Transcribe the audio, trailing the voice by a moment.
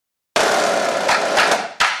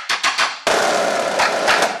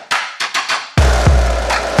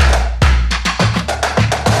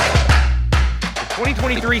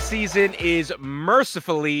3 season is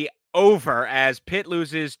mercifully over as Pitt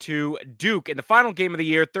loses to Duke in the final game of the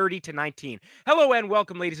year, 30-19. Hello and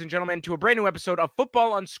welcome, ladies and gentlemen, to a brand new episode of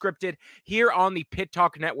Football Unscripted here on the Pitt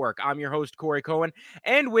Talk Network. I'm your host, Corey Cohen,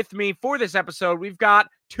 and with me for this episode, we've got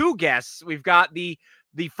two guests. We've got the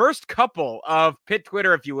first couple of Pitt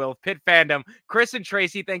Twitter, if you will, Pitt fandom, Chris and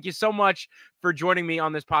Tracy. Thank you so much for joining me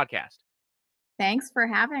on this podcast. Thanks for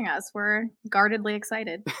having us. We're guardedly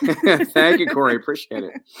excited. Thank you, Corey. Appreciate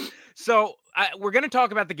it. So we're going to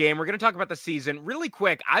talk about the game. We're going to talk about the season really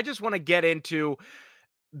quick. I just want to get into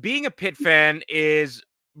being a Pitt fan is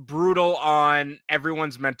brutal on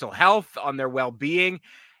everyone's mental health, on their well-being.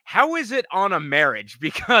 How is it on a marriage?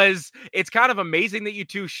 Because it's kind of amazing that you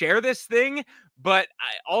two share this thing, but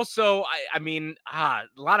I mean, a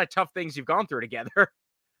lot of tough things you've gone through together.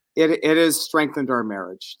 It has strengthened our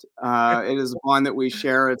marriage. It is one that we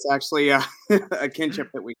share. It's actually a kinship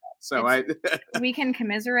that we have. So we can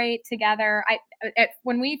commiserate together.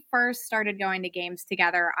 When we first started going to games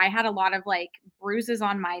together, I had a lot of like bruises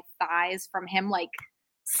on my thighs from him like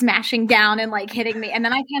smashing down and like hitting me. And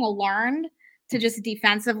then I kind of learned to just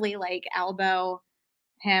defensively like elbow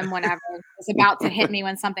him whenever he was about to hit me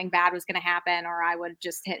when something bad was going to happen, or I would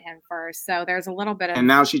just hit him first. So there's a little bit of, and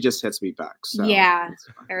now she just hits me back. So yeah,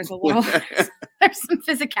 there's a little, there's some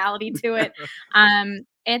physicality to it.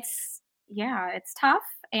 It's tough,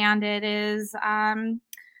 and it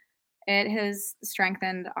has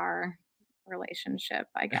strengthened our relationship,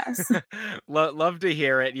 I guess. Love to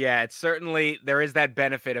hear it. Yeah, it's certainly, there is that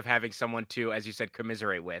benefit of having someone to, as you said,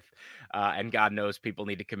 commiserate with, and God knows people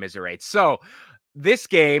need to commiserate. So this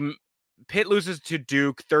game, Pitt loses to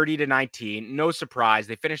Duke 30-19. No surprise.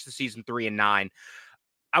 They finished the season 3-9.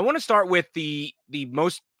 I want to start with the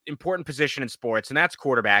most important position in sports, and that's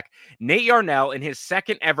quarterback. Nate Yarnell, in his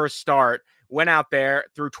second ever start, went out there,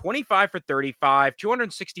 threw 25 for 35,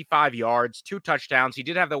 265 yards, 2 touchdowns. He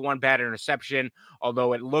did have the one bad interception,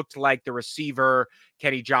 although it looked like the receiver,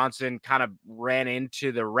 Kenny Johnson, kind of ran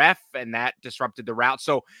into the ref, and that disrupted the route.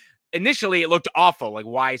 So initially, it looked awful. Like,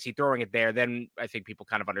 why is he throwing it there? Then I think people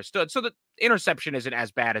kind of understood. So the interception isn't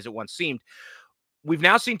as bad as it once seemed. We've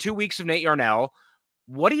now seen 2 weeks of Nate Yarnell.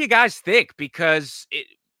 What do you guys think? Because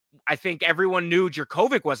I think everyone knew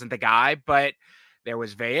Jurkovec wasn't the guy, but there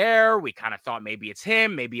was Veer. We kind of thought maybe it's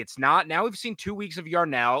him, maybe it's not. Now we've seen 2 weeks of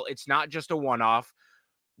Yarnell. It's not just a one-off.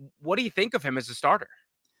 What do you think of him as a starter?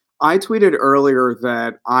 I tweeted earlier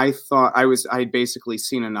that I thought I had basically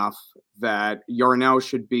seen enough that Yarnell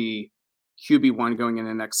should be QB1 going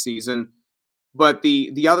into next season. But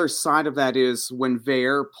the other side of that is when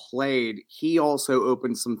Veer played, he also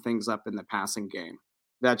opened some things up in the passing game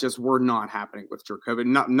that just were not happening with Jurkovec.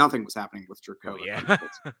 Nothing was happening with Jurkovec. Oh, yeah.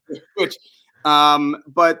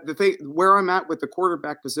 But the thing where I'm at with the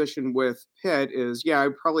quarterback position with Pitt is, I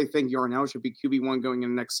probably think Yarnell should be QB1 going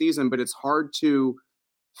into next season, but it's hard to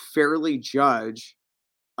fairly judge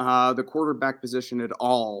the quarterback position at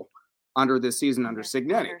all under this season under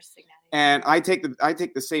Cignetti. And I take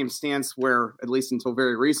the same stance where, at least until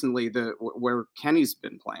very recently, where Kenny's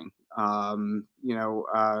been playing. Playing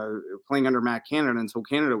under Matt Canada until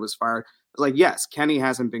Canada was fired. It's like, yes, Kenny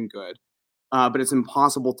hasn't been good, but it's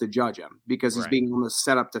impossible to judge him because he's being almost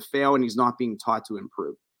set up to fail and he's not being taught to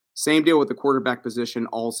improve. Same deal with the quarterback position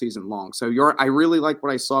all season long. So I really like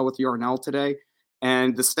what I saw with Yarnell today.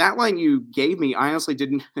 And the stat line you gave me, I honestly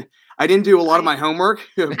didn't. I didn't do a lot of my homework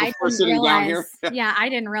before sitting down here. Yeah, I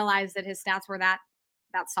didn't realize that his stats were that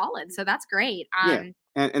solid. So that's great.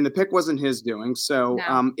 And the pick wasn't his doing. So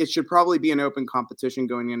it should probably be an open competition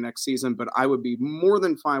going in next season. But I would be more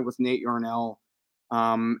than fine with Nate Yarnell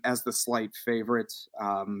as the slight favorite.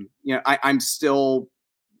 I'm still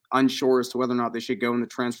unsure as to whether or not they should go in the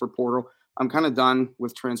transfer portal. I'm kind of done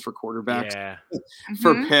with transfer quarterbacks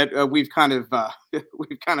for Pitt. We've kind of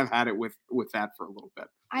had it with that for a little bit.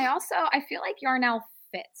 I feel like Yarnell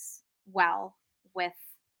fits well with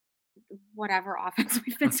whatever offense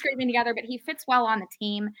we've been scraping together, but he fits well on the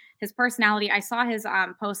team. His personality. I saw his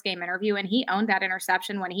post-game interview, and he owned that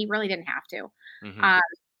interception when he really didn't have to. Mm-hmm.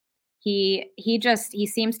 He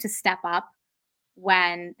seems to step up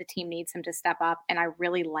when the team needs him to step up. And I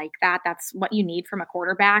really like that. That's what you need from a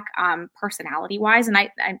quarterback, personality wise. And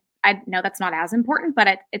I know that's not as important,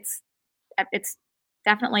 but it's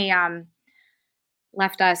definitely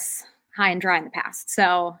left us high and dry in the past.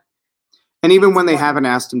 So, and even when they haven't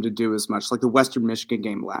asked him to do as much, like the Western Michigan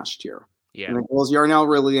game last year, well, Yarnell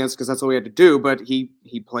really is because that's all he had to do, but he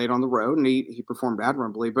played on the road and he performed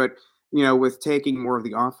admirably. But with taking more of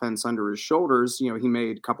the offense under his shoulders, he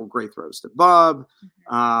made a couple great throws to Bub.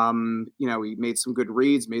 He made some good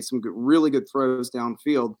reads, made some really good throws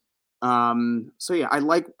downfield. So yeah,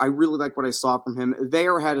 I really like what I saw from him.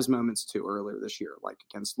 Vayer had his moments too earlier this year, like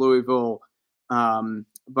against Louisville.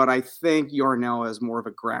 But I think Yarnell has more of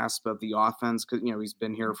a grasp of the offense because he's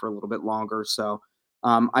been here for a little bit longer. So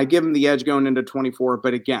I give him the edge going into 24.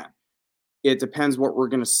 But again, it depends what we're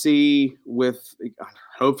going to see with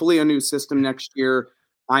hopefully a new system next year.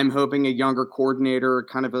 I'm hoping a younger coordinator,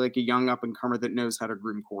 kind of like a young up-and-comer that knows how to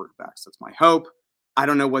groom quarterbacks. That's my hope. I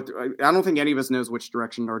don't know I don't think any of us knows which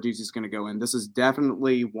direction Narduzzi is going to go in. This is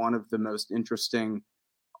definitely one of the most interesting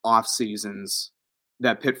off seasons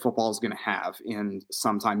that Pitt football is going to have in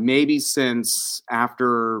some time, maybe since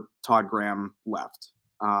after Todd Graham left,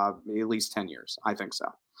 at least 10 years. I think so.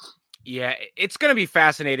 Yeah, it's going to be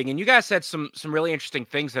fascinating. And you guys said some really interesting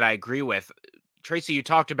things that I agree with. Tracy, you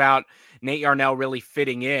talked about Nate Yarnell really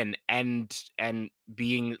fitting in and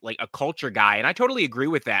being like a culture guy. And I totally agree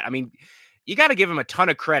with that. I mean, you got to give him a ton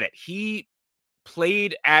of credit. He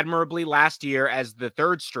played admirably last year as the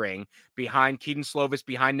third string behind Keaton Slovis,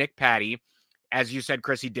 behind Nick Patty. As you said,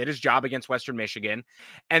 Chris, he did his job against Western Michigan.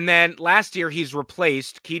 And then last year, he's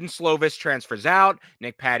replaced. Keaton Slovis transfers out.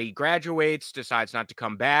 Nick Patty graduates, decides not to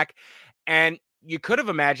come back. And you could have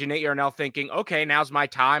imagined Nate Yarnell thinking, okay, now's my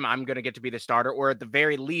time. I'm going to get to be the starter, or at the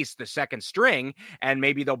very least, the second string. And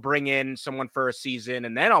maybe they'll bring in someone for a season,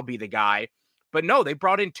 and then I'll be the guy. But no, they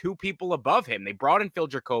brought in two people above him. They brought in Phil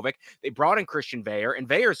Dracovic. They brought in Christian Vayer. In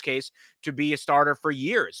Vayer's case, to be a starter for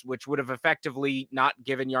years, which would have effectively not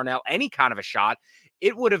given Yarnell any kind of a shot.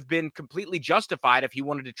 It would have been completely justified if he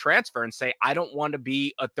wanted to transfer and say, I don't want to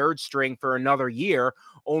be a third string for another year,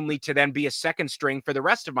 only to then be a second string for the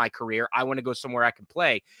rest of my career. I want to go somewhere I can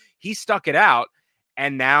play. He stuck it out.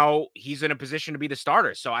 And now he's in a position to be the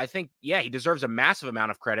starter. So I think, yeah, he deserves a massive amount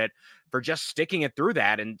of credit for just sticking it through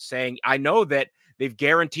that and saying, I know that they've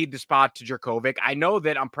guaranteed the spot to Dracovic. I know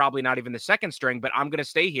that I'm probably not even the second string, but I'm going to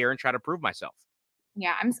stay here and try to prove myself.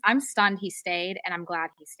 Yeah, I'm stunned he stayed, and I'm glad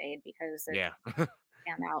he stayed because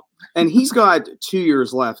out. And he's got 2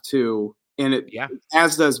 years left too, and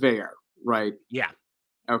as does Vayer, right? Yeah.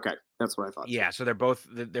 Okay, that's what I thought. Yeah, so they're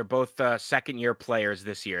both second year players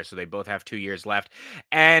this year, so they both have 2 years left.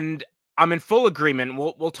 And I'm in full agreement.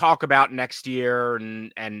 We'll talk about next year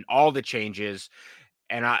and all the changes.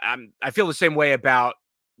 And I feel the same way about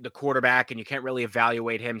the quarterback, and you can't really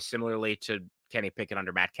evaluate him similarly to Kenny Pickett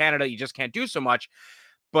under Matt Canada. You just can't do so much.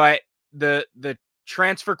 But the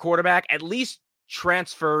transfer quarterback, at least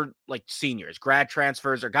transfer like seniors, grad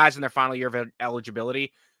transfers, or guys in their final year of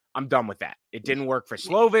eligibility. I'm done with that. It didn't work for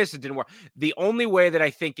Slovis. It didn't work. The only way that I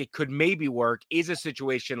think it could maybe work is a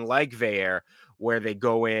situation like Vayer where they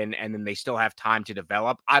go in and then they still have time to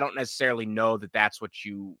develop. I don't necessarily know that that's what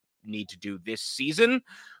you need to do this season,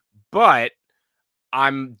 but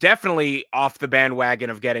I'm definitely off the bandwagon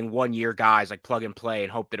of getting 1 year guys like plug and play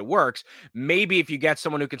and hope that it works. Maybe if you get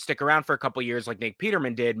someone who can stick around for a couple years like Nate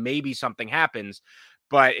Peterman did, maybe something happens.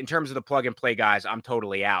 But in terms of the plug and play guys, I'm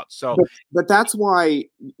totally out. So, but that's why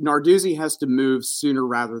Narduzzi has to move sooner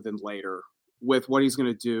rather than later with what he's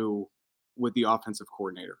going to do with the offensive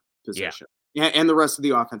coordinator position. Yeah. And the rest of the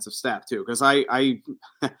offensive staff too. Because I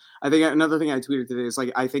think another thing I tweeted today is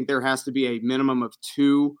like I think there has to be a minimum of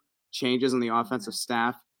 2 changes in the offensive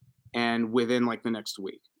staff and within like the next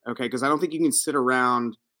week. Okay. Because I don't think you can sit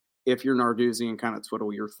around if you're Narduzzi and kind of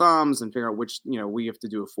twiddle your thumbs and figure out which, we have to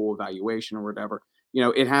do a full evaluation or whatever.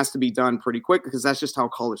 It has to be done pretty quick because that's just how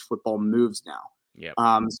college football moves now. Yeah.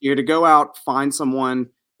 So you have to go out, find someone.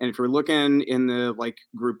 And if you're looking in the like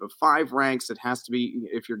group of 5 ranks, it has to be,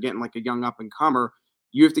 if you're getting like a young up and comer,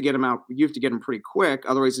 you have to get him out. You have to get him pretty quick.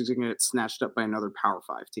 Otherwise he's going to get snatched up by another Power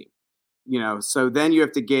 5 team, so then you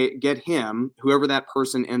have to get him, whoever that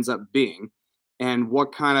person ends up being, and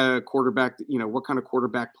what kind of quarterback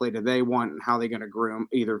play do they want and how they're going to groom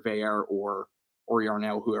either Vayer or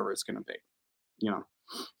Yarnell, whoever it's going to be.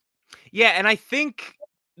 Yeah, and I think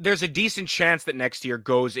there's a decent chance that next year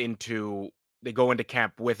they go into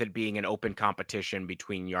camp with it being an open competition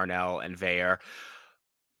between Yarnell and Vayer.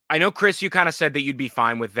 I know, Chris, you kind of said that you'd be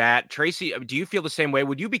fine with that. Tracy, do you feel the same way?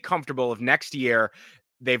 Would you be comfortable if next year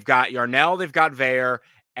they've got Yarnell, they've got Vayer,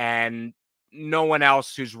 and no one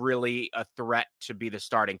else who's really a threat to be the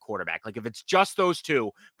starting quarterback? Like if it's just those two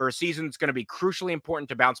for a season that's going to be crucially important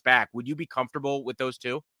to bounce back, would you be comfortable with those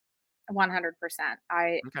two? 100%.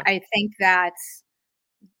 I think that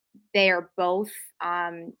they are both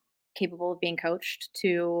capable of being coached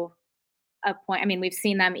to a point. I mean, we've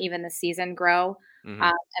seen them even this season grow. Mm-hmm.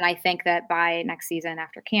 And I think that by next season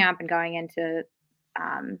after camp and going into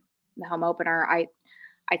the home opener, I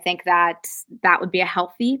think that would be a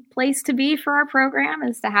healthy place to be for our program,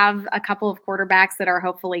 is to have a couple of quarterbacks that are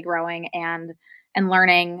hopefully growing and and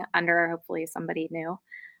learning under hopefully somebody new.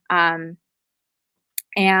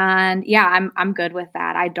 And yeah, I'm good with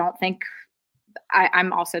that. I don't think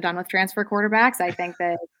I'm also done with transfer quarterbacks. I think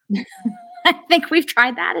that I think we've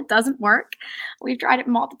tried that. It doesn't work. We've tried it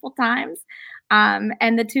multiple times.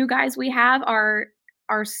 And the two guys we have are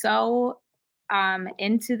so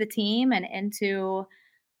into the team and into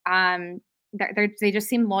they just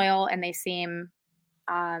seem loyal and they seem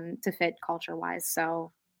to fit culture wise.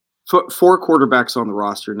 So 4 quarterbacks on the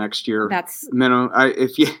roster next year. That's minimum.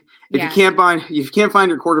 If you can't find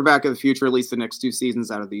your quarterback of the future, at least the next 2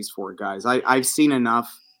 seasons out of these 4 guys, I've seen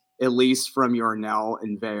enough, at least from Yarnell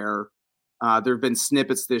and Vare. There have been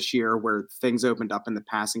snippets this year where things opened up in the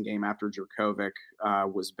passing game after Jurkovic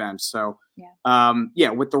was benched. So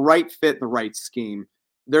with the right fit, the right scheme,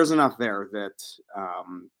 there's enough there that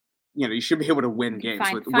you should be able to win games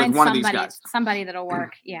with one of these guys. Somebody that'll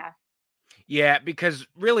work. Yeah. Yeah, because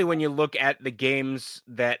really when you look at the games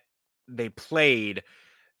that they played,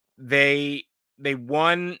 they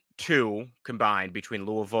won 2 combined between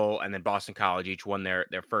Louisville and then Boston College. Each won their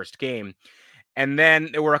first game. And then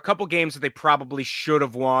there were a couple games that they probably should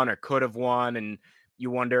have won or could have won. And you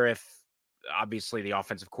wonder if obviously the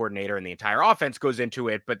offensive coordinator and the entire offense goes into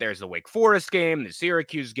it, but there's the Wake Forest game, the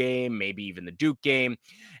Syracuse game, maybe even the Duke game,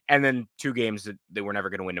 and then 2 games that they were never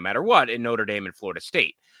going to win no matter what in Notre Dame and Florida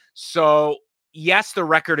State. So yes, the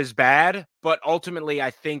record is bad, but ultimately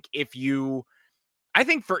I think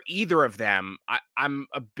for either of them, I'm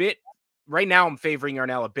a bit, right now I'm favoring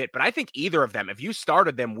Yarnell a bit, but I think either of them, if you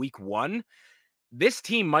started them week 1, this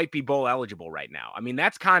team might be bowl eligible right now. I mean,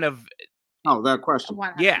 that's kind of that question.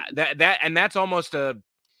 Yeah, and that's almost a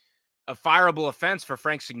fireable offense for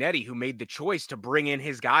Frank Signetti, who made the choice to bring in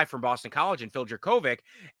his guy from Boston College and Phil Jurkovic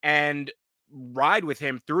and ride with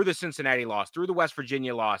him through the Cincinnati loss, through the West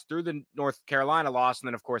Virginia loss, through the North Carolina loss, and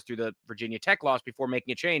then of course through the Virginia Tech loss before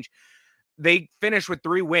making a change. They finished with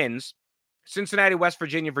 3 wins. Cincinnati, West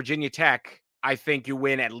Virginia, Virginia Tech. I think you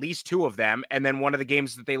win at least 2 of them. And then one of the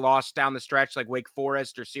games that they lost down the stretch, like Wake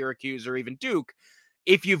Forest or Syracuse or even Duke,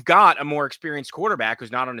 if you've got a more experienced quarterback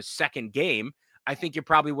who's not on his second game, I think you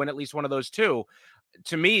probably win at least one of those 2.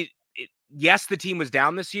 To me, yes, the team was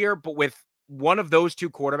down this year, but with one of those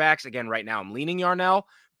 2 quarterbacks, again, right now I'm leaning Yarnell,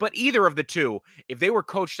 but either of the 2, if they were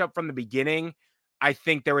coached up from the beginning, I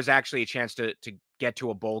think there was actually a chance to get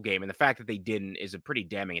to a bowl game. And the fact that they didn't is a pretty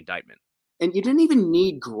damning indictment. And you didn't even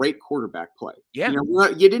need great quarterback play. Yeah.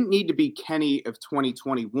 You didn't need to be Kenny of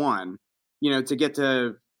 2021, to get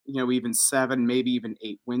to, even 7, maybe even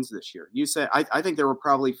 8 wins this year. You said, I think there were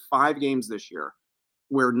probably 5 games this year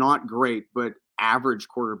where not great, but average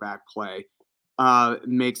quarterback play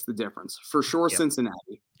makes the difference. For sure, yep.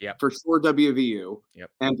 Cincinnati. Yep. For sure, WVU. Yep.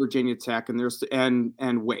 And Virginia Tech,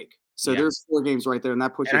 and Wake. So there's 4 games right there, and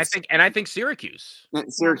that pushes. And I think Syracuse.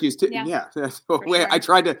 Syracuse too. Yeah. Sure. I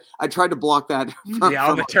tried to block that.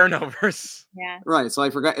 All the turnovers. Yeah. Right. So I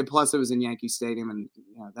forgot. And plus, it was in Yankee Stadium, and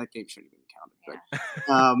that game shouldn't have been counted.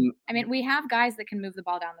 Yeah. But, I mean, we have guys that can move the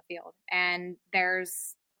ball down the field, and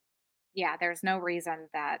there's no reason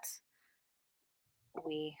that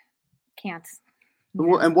we can't.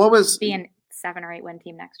 And what was be a 7 or 8 win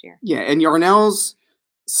team next year? Yeah, and Yarnell's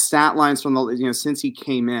stat lines from the since he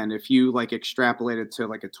came in, if you extrapolate it to a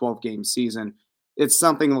 12-game season, it's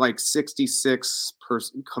something like 66%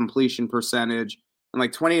 completion percentage and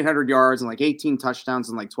 2,800 yards and 18 touchdowns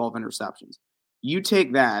and 12 interceptions. You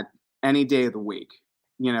take that any day of the week.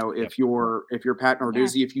 If you're Pat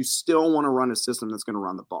Narduzzi, if you still want to run a system that's going to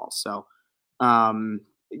run the ball. So, I mean,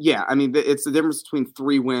 it's the difference between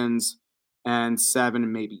 3 wins and 7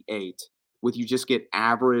 and maybe 8, with you just get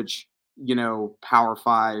average, Power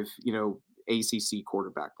 5, ACC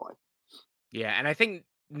quarterback play. Yeah, and I think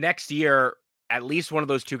next year, at least one of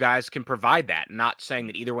those 2 guys can provide that. Not saying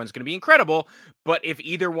that either one's going to be incredible, but if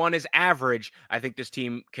either one is average, I think this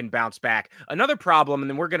team can bounce back. Another problem, and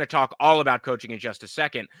then we're going to talk all about coaching in just a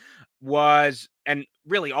second, was, and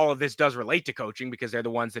really all of this does relate to coaching because they're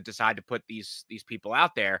the ones that decide to put these people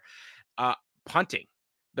out there, punting.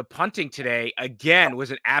 The punting today, again,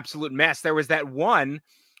 was an absolute mess. There was that one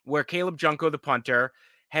where Caleb Junko, the punter,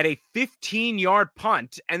 had a 15-yard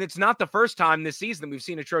punt, and it's not the first time this season we've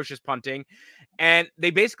seen atrocious punting, and they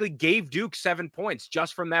basically gave Duke 7 points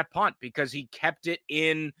just from that punt because he kept it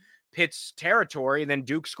in Pitt's territory, and then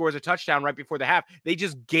Duke scores a touchdown right before the half. They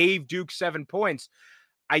just gave Duke 7 points.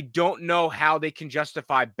 I don't know how they can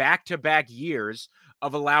justify back-to-back years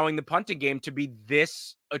of allowing the punting game to be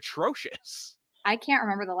this atrocious. I can't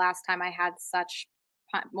remember the last time I had such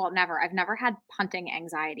never. I've never had punting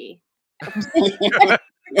anxiety.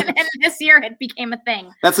 And this year it became a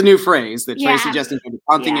thing. That's a new phrase that Tracy just invented,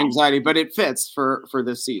 punting anxiety, but it fits for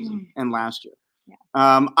this season and last year.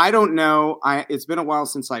 Yeah. I don't know. It's been a while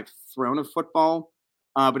since I've thrown a football,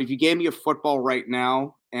 but if you gave me a football right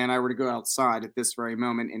now and I were to go outside at this very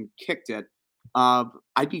moment and kicked it,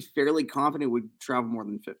 I'd be fairly confident it would travel more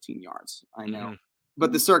than 15 yards. I know,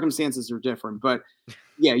 but the circumstances are different. But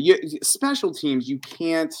yeah, special teams, you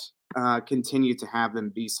can't continue to have them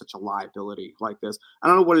be such a liability like this. I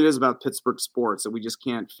don't know what it is about Pittsburgh sports that we just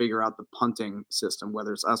can't figure out the punting system,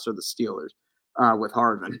 whether it's us or the Steelers with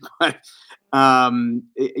Harvin. But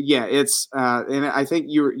it's and I think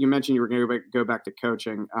you mentioned you were going to go back to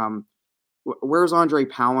coaching. Where's Andre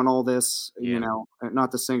Powell in all this? Yeah. You know,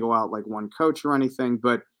 not to single out like one coach or anything,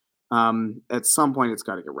 but at some point it's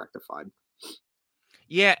got to get rectified.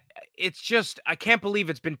 Yeah, it's just, I can't believe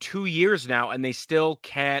it's been 2 years now and they still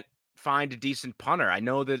can't find a decent punter. I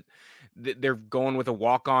know that they're going with a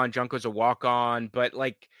walk-on, Junko's a walk-on, but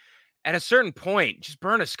like at a certain point, just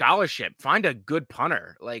burn a scholarship, find a good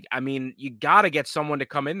punter. Like, I mean, you got to get someone to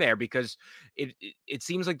come in there because it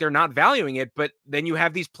seems like they're not valuing it, but then you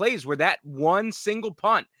have these plays where that one single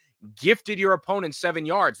punt gifted your opponent 7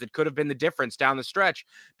 yards that could have been the difference down the stretch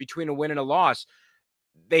between a win and a loss.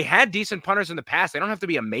 They had decent punters in the past. They don't have to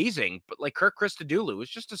be amazing, but like Kirk Christodoulou is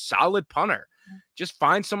just a solid punter. Just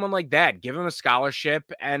find someone like that, give him a scholarship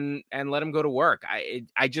and let him go to work. I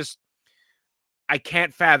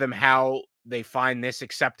can't fathom how they find this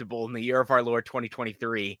acceptable in the year of our Lord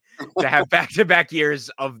 2023 to have back-to-back years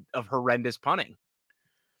of horrendous punting.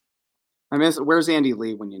 I miss, where's Andy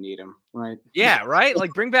Lee when you need him, right? Yeah, right?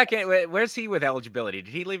 Like bring back, where's he with eligibility?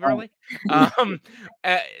 Did he leave early?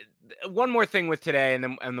 One more thing with today, and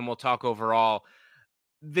then we'll talk overall.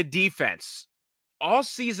 The defense. All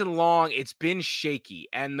season long, it's been shaky.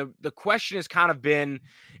 And the question has kind of been,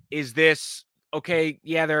 is this okay?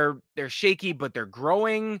 Yeah, they're shaky, but they're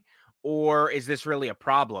growing, or is this really a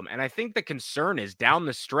problem? And I think the concern is down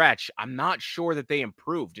the stretch, I'm not sure that they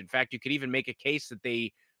improved. In fact, you could even make a case that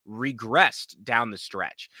they regressed down the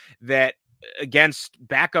stretch, that against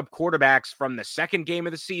backup quarterbacks from the second game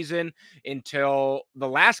of the season until the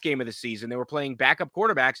last game of the season, they were playing backup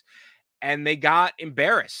quarterbacks and they got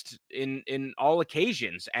embarrassed in all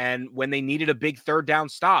occasions. And when they needed a big third down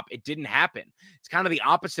stop, it didn't happen. It's kind of the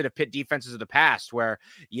opposite of Pitt defenses of the past where,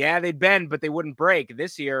 yeah, they'd bend, but they wouldn't break.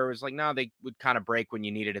 This year it was like, no, they would kind of break when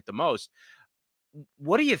you needed it the most.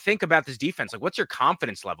 What do you think about this defense? Like, what's your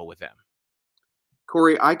confidence level with them?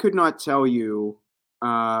 Corey, I could not tell you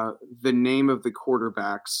the name of the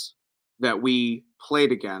quarterbacks that we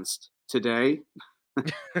played against today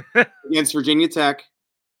against Virginia Tech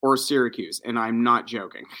or Syracuse, and I'm not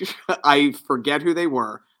joking. I forget who they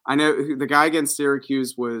were. I know the guy against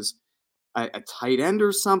Syracuse was a tight end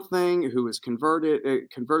or something who was converted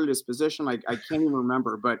his position. I can't even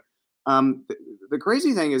remember, but the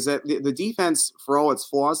crazy thing is that the defense, for all its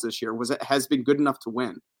flaws this year, has been good enough to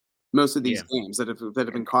win most of these games that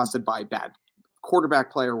have been costed by bad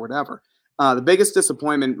quarterback play or whatever. The biggest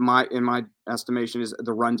disappointment in my estimation is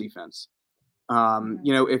the run defense. You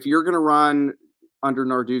know, if you're going to run under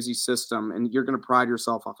Narduzzi's system and you're going to pride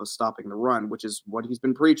yourself off of stopping the run, which is what he's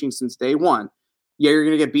been preaching since day one, you're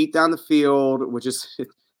going to get beat down the field, which is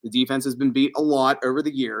the defense has been beat a lot over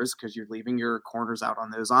the years because you're leaving your corners out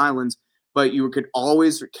on those islands, but you could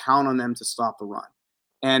always count on them to stop the run.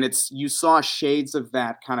 And you saw shades of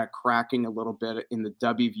that kind of cracking a little bit in the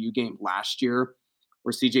WVU game last year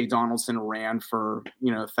where CJ Donaldson ran for,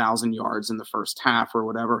 1,000 yards in the first half or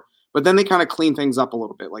whatever. But then they kind of cleaned things up a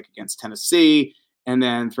little bit, like against Tennessee and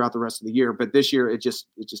then throughout the rest of the year. But this year it just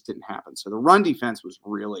didn't happen. So the run defense was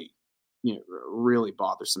really, really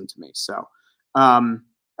bothersome to me. So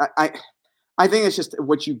I think it's just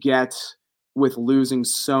what you get with losing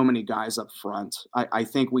so many guys up front. I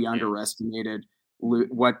think we underestimated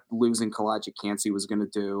what losing Kalaji Kancey was going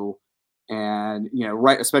to do. And,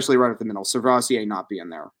 especially right at the middle. Servassier not being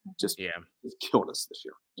there just killed us this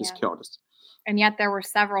year. Killed us. And yet there were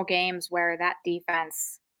several games where that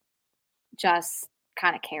defense just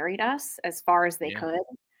kind of carried us as far as they could.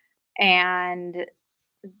 And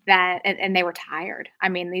they were tired. I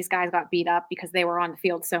mean, these guys got beat up because they were on the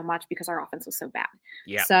field so much because our offense was so bad.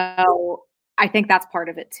 Yeah. So I think that's part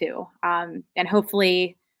of it too. And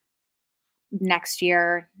hopefully next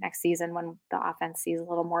season, when the offense sees a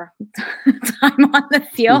little more time on the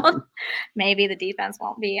field, maybe the defense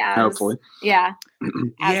won't be as hopefully beat up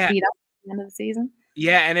at the end of the season.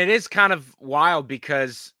 Yeah, and it is kind of wild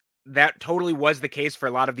because that totally was the case for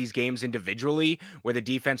a lot of these games individually, where the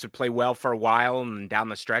defense would play well for a while and down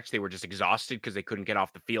the stretch they were just exhausted because they couldn't get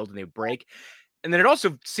off the field and they would break. And then it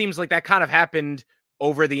also seems like that kind of happened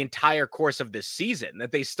over the entire course of this season,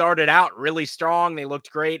 that they started out really strong. They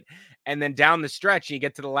looked great. And then down the stretch, you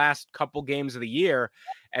get to the last couple games of the year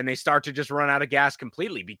and they start to just run out of gas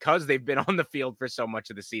completely because they've been on the field for so much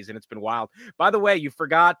of the season. It's been wild. By the way, you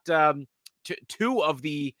forgot two of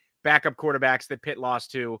the backup quarterbacks that Pitt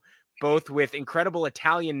lost to, both with incredible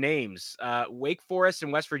Italian names, Wake Forest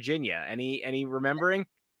and West Virginia. Any remembering?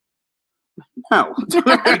 No.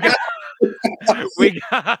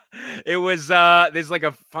 It was there's like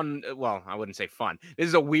a fun, well, I wouldn't say fun. This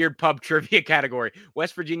is a weird pub trivia category.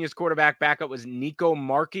 West Virginia's quarterback backup was Nico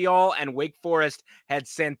Marchiol, and Wake Forest had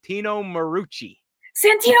Santino Marucci.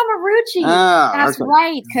 Santino Marucci. That's okay.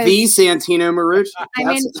 Right. The Santino Marucci. I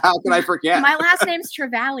mean, how can I forget? My last name's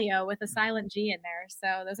Travaglio with a silent G in there.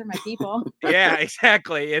 So those are my people. Yeah,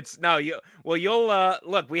 exactly. You'll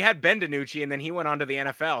look, we had Ben DiNucci and then he went on to the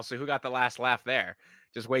NFL. So who got the last laugh there?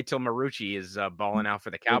 Just wait till Marucci is balling out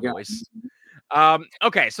for the Cowboys.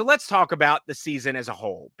 Okay, so let's talk about the season as a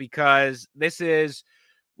whole, because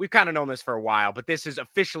we've kind of known this for a while, but this is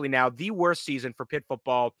officially now the worst season for Pitt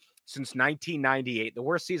football since 1998, the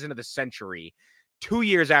worst season of the century. 2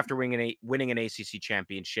 years after winning an ACC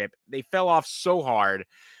championship, they fell off so hard.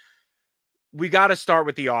 We got to start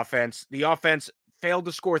with the offense. The offense failed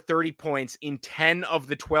to score 30 points in 10 of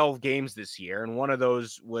the 12 games this year, and one of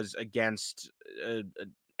those was against an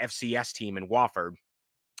FCS team in Wofford.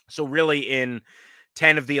 So really in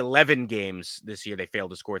 10 of the 11 games this year, they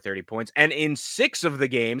failed to score 30 points. And in 6 of the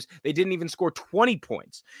games, they didn't even score 20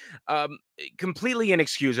 points. Completely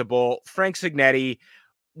inexcusable. Frank Signetti,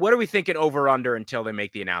 what are we thinking over under until they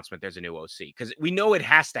make the announcement there's a new OC? Because we know it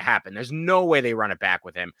has to happen. There's no way they run it back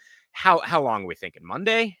with him. How long are we thinking?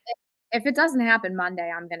 Monday? If it doesn't happen Monday,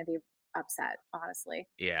 I'm going to be upset, honestly.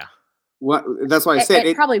 Yeah. Well, that's why I said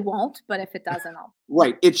it probably won't, but if it doesn't, I'll.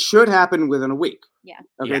 Right. It should happen within a week. Yeah.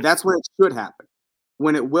 Okay. Yeah. That's when it should happen.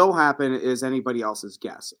 When it will happen is anybody else's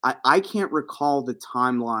guess. I can't recall the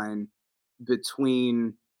timeline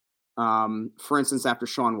between, for instance, after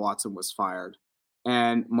Sean Watson was fired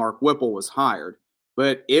and Mark Whipple was hired,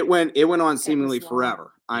 but it went on seemingly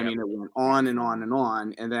forever. I mean, it went on and on and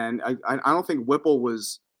on. And then I don't think Whipple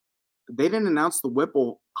they didn't announce the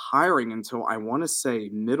Whipple hiring until I want to say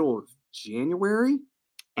middle of January.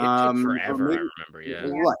 It took forever, I remember. Yeah.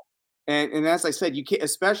 Right. And as I said, you can't,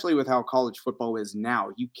 especially with how college football is now,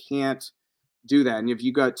 you can't do that. And if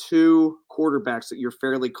you got 2 quarterbacks that you're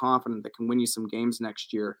fairly confident that can win you some games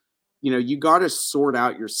next year, you got to sort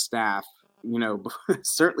out your staff,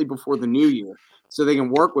 certainly before the new year, so they can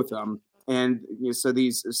work with them. And so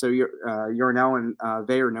Yarnell and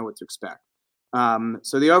Vayer know what to expect.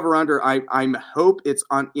 So the over under, I hope it's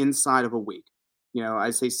on inside of a week.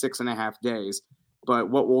 I say 6.5 days.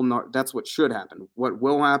 But that's what should happen. What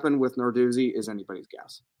will happen with Narduzzi is anybody's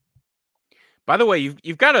guess. By the way,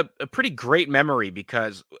 you've got a pretty great memory,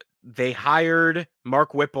 because they hired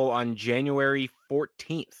Mark Whipple on January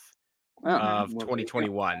 14th of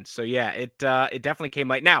 2021. So yeah, it definitely came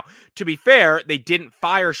late. Now, to be fair, they didn't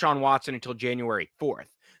fire Sean Watson until January 4th.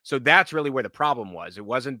 So that's really where the problem was. It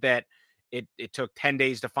wasn't that it took 10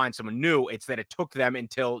 days to find someone new. It's that it took them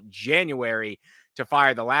until January to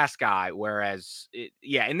fire the last guy. Whereas,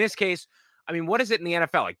 in this case, I mean, what is it in the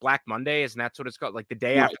NFL? Like Black Monday? Isn't that what it's called? Like the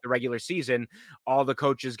day after the regular season, all the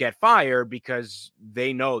coaches get fired because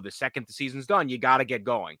they know the second the season's done, you got to get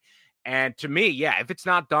going. And to me, if it's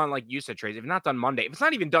not done, like you said, Tracy, if it's not done Monday, if it's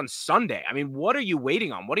not even done Sunday, I mean, what are you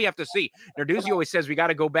waiting on? What do you have to see? Narduzzi always says we got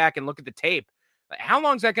to go back and look at the tape. How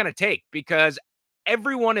long is that going to take? Because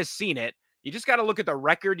everyone has seen it. You just got to look at the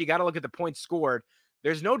record. You got to look at the points scored.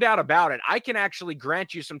 There's no doubt about it. I can actually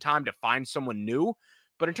grant you some time to find someone new.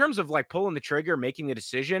 But in terms of like pulling the trigger, making the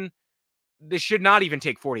decision, this should not even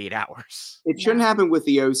take 48 hours. It shouldn't happen with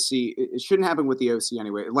the OC. It shouldn't happen with the OC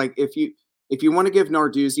anyway. Like if you want to give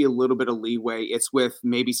Narduzzi a little bit of leeway, it's with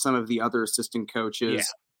maybe some of the other assistant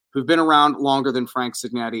coaches who've been around longer than Frank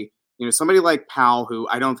Signetti. Somebody like Powell, who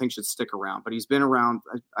I don't think should stick around, but he's been around.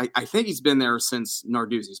 I think he's been there since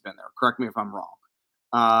Narduzzi's been there. Correct me if I'm wrong.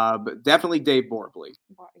 But definitely Dave Borbley.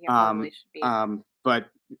 Borbley should be. But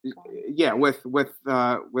with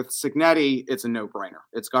Signetti, it's a no-brainer.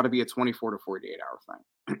 It's got to be a 24 to 48 hour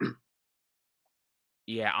thing.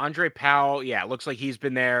 Andre Powell. Looks like he's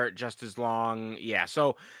been there just as long.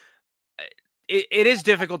 So it is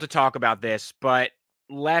difficult to talk about this, but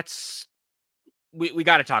we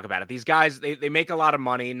got to talk about it. These guys, they make a lot of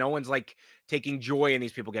money. No one's like taking joy in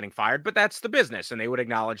these people getting fired, but that's the business, and they would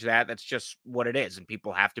acknowledge that. That's just what it is, and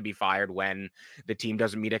people have to be fired when the team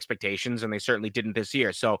doesn't meet expectations, and they certainly didn't this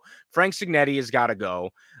year. So Frank Cignetti has got to go.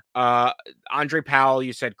 Andre Powell,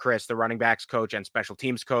 you said, Chris, the running backs coach and special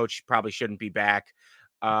teams coach, probably shouldn't be back.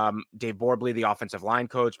 Dave Borbley, the offensive line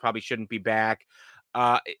coach, probably shouldn't be back.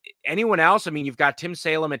 Anyone else? I mean, you've got Tim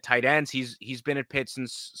Salem at tight ends. He's been at Pitt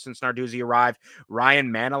since Narduzzi arrived.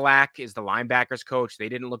 Ryan Manilak is the linebackers coach. They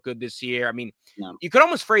didn't look good this year. I mean, you could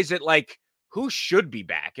almost phrase it like, who should be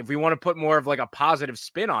back? If we want to put more of like a positive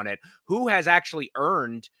spin on it, who has actually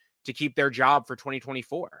earned to keep their job for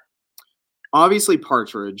 2024? Obviously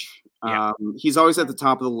Partridge. He's always at the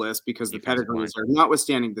top of the list because the pedigrees are,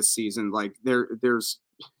 notwithstanding this season, like there's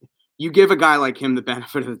you give a guy like him the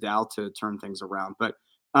benefit of the doubt to turn things around. But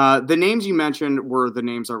the names you mentioned were the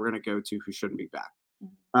names that we're going to go to who shouldn't be back.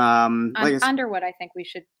 Underwood, I think we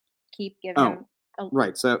should keep giving him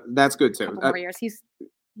right. So that's good too. Couple more years. He's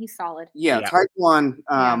solid. Yeah.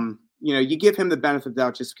 Taekwon, you give him the benefit of the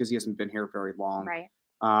doubt just because he hasn't been here very long. Right.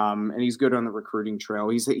 And he's good on the recruiting trail.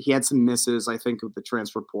 He had some misses, I think, with the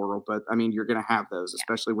transfer portal, but I mean, you're going to have those,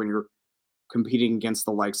 especially when you're competing against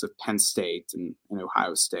the likes of Penn State and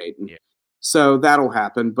Ohio State. And so that'll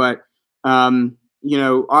happen. But,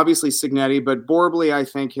 obviously Cignetti, but Borbley, I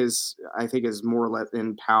think is more or less,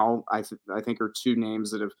 in Powell, I think are two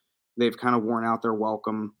names that they've kind of worn out their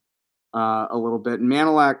welcome a little bit. And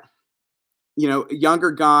Manilak,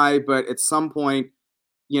 younger guy, but at some point,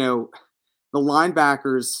 the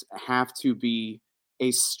linebackers have to be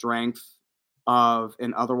a strength of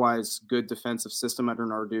an otherwise good defensive system under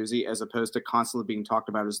Narduzzi, as opposed to constantly being talked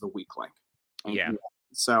about as the weak link. And,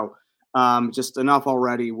 so just enough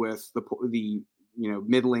already with the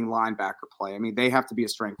middling linebacker play. I mean, they have to be a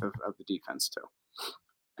strength of the defense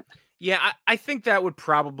too. Yeah, I think that would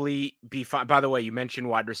probably be fine. By the way, you mentioned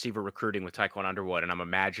wide receiver recruiting with Taekwon Underwood, and I'm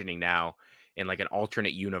imagining now in like an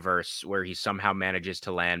alternate universe where he somehow manages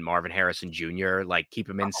to land Marvin Harrison Jr., like keep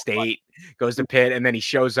him in state, goes to Pitt, and then he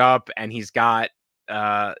shows up and he's got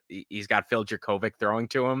Phil Jurkovec throwing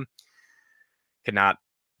to him. That's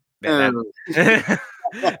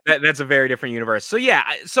a very different universe.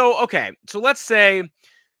 So okay. So let's say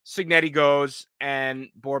Cignetti goes and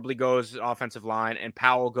Borbley goes offensive line and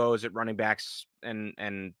Powell goes at running backs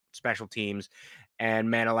and special teams, and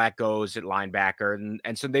Manilak goes at linebacker.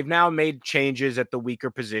 And so they've now made changes at the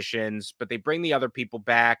weaker positions, but they bring the other people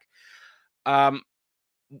back.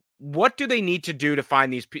 What do they need to do to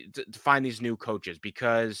find these new coaches?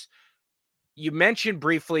 Because you mentioned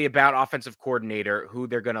briefly about offensive coordinator, who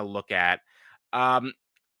they're going to look at.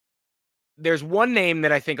 There's one name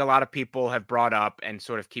that I think a lot of people have brought up and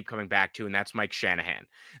sort of keep coming back to, and that's Mike Shanahan,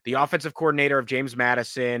 the offensive coordinator of James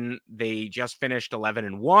Madison. They just finished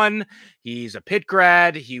 11-1. He's a Pitt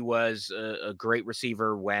grad. He was a great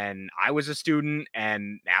receiver when I was a student,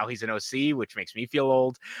 and now he's an OC, which makes me feel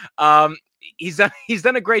old. He's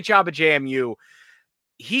done a great job at JMU.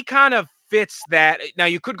 He kind of fits that. Now,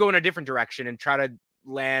 you could go in a different direction and try to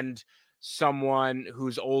land someone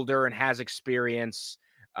who's older and has experience,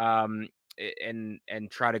 and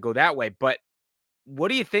try to go that way. But what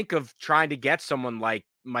do you think of trying to get someone like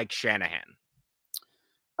Mike Shanahan?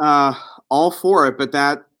 All for it, but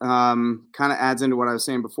that kind of adds into what I was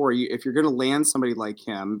saying before. If you're going to land somebody like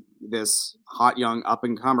him, this hot young up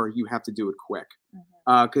and comer, you have to do it quick,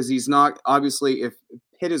 because he's not, obviously, if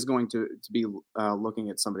Pitt is going to be looking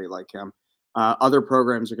at somebody like him, other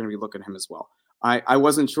programs are going to be looking at him as well. I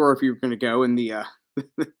wasn't sure if you were going to go in the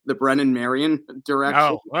the Brennan Marion direction.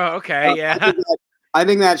 Oh, well, okay, yeah. I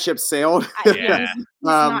think that ship sailed. He's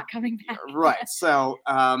not coming back. Right. So,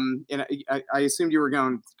 I assumed you were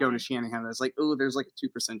going to Shanahan. I was like, oh, there's like a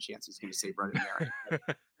 2% chance he's going to say Brennan Marion.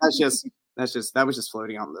 That was just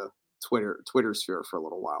floating out in the Twitter sphere for a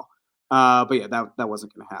little while. But yeah, that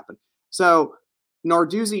wasn't going to happen. So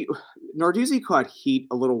Narduzzi caught heat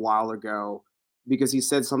a little while ago because he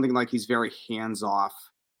said something like he's very hands off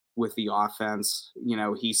with the offense.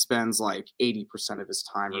 He spends like 80% of his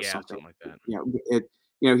time or something like that.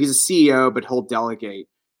 He's a CEO, but he'll delegate,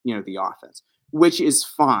 the offense, which is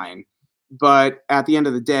fine. But at the end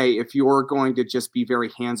of the day, if you're going to just be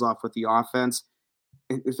very hands off with the offense,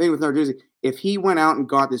 the thing with Narduzzi, if he went out and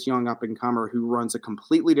got this young up and comer who runs a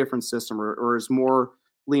completely different system or is more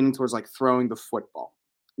leaning towards like throwing the football,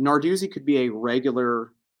 Narduzzi could be a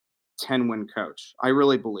regular 10-win coach. I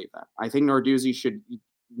really believe that. I think Narduzzi should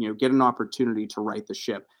get an opportunity to right the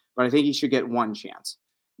ship, but I think he should get one chance.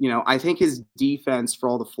 I think his defense, for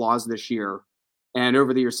all the flaws this year, And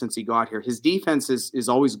over the years since he got here, his defense is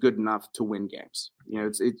always good enough to win games.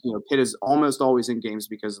 Pitt is almost always in games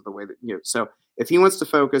because of the way that. So if he wants to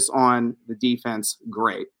focus on the defense,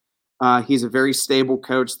 great. He's a very stable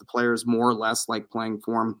coach. The players more or less like playing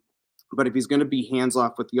for him. But if he's going to be hands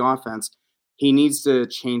off with the offense, he needs to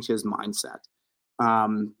change his mindset.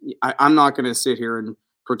 I'm not going to sit here and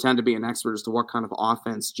pretend to be an expert as to what kind of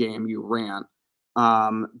offense JMU ran.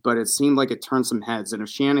 But it seemed like it turned some heads. And if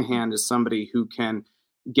Shanahan is somebody who can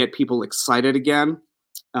get people excited again,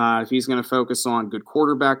 if he's going to focus on good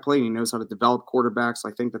quarterback play, and he knows how to develop quarterbacks,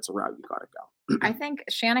 I think that's a route you got to go. I think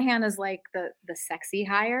Shanahan is like the sexy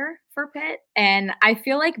hire for Pitt. And I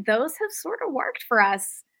feel like those have sort of worked for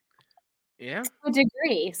us. Yeah. To a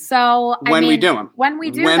degree. So when we do them, and when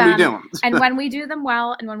we do them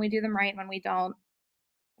well, and when we do them right, when we don't,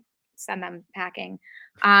 send them packing.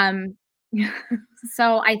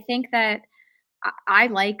 So I think that I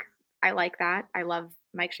like that. I love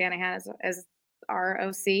Mike Shanahan as our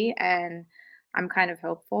OC, and I'm kind of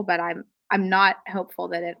hopeful, but I'm not hopeful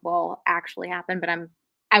that it will actually happen. But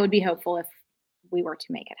I would be hopeful if we were to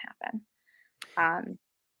make it happen.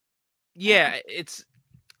 Yeah, it's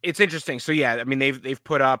interesting. So yeah, I mean they've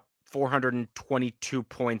put up 422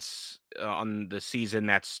 points on the season.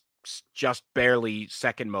 That's just barely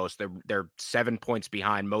second most. They're 7 points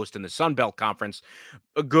behind most in the Sun Belt Conference.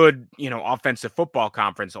 A good, offensive football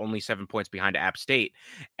conference, only 7 points behind App State.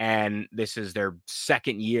 And this is their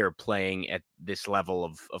second year playing at this level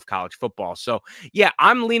of college football. So yeah,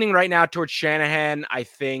 I'm leaning right now towards Shanahan. I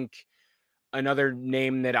think another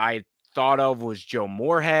name that I thought of was Joe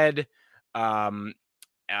Moorhead,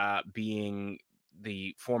 being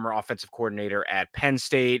the former offensive coordinator at Penn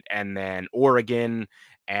State and then Oregon.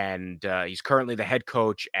 And he's currently the head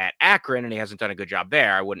coach at Akron, and he hasn't done a good job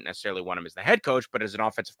there. I wouldn't necessarily want him as the head coach, but as an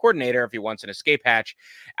offensive coordinator, if he wants an escape hatch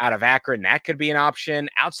out of Akron, that could be an option.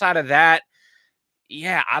 Outside of that,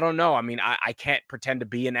 yeah, I don't know. I mean, I can't pretend to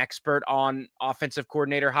be an expert on offensive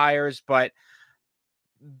coordinator hires, but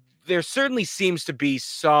there certainly seems to be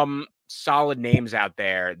some solid names out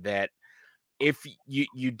there that if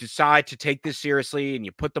you decide to take this seriously and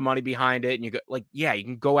you put the money behind it and you go you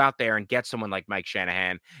can go out there and get someone like Mike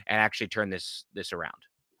Shanahan and actually turn this around.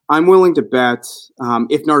 I'm willing to bet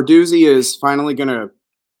if Narduzzi is finally going to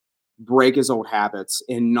break his old habits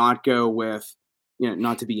and not go with,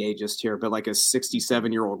 not to be ageist here, but like a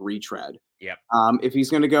 67-year-old retread. Yep. If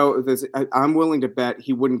he's going to go, I'm willing to bet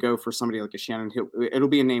he wouldn't go for somebody like a Shannon. It'll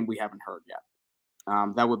be a name we haven't heard yet.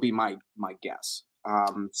 That would be my guess.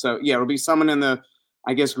 So yeah, it'll be someone in the,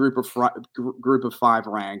 I guess, group of 5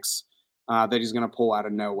 ranks that he's going to pull out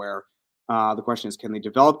of nowhere. The question is, can they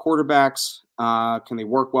develop quarterbacks? Can they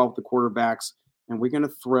work well with the quarterbacks? And we're going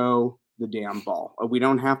to throw the damn ball. We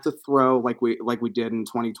don't have to throw like we did in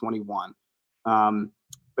 2021.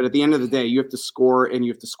 But at the end of the day, you have to score, and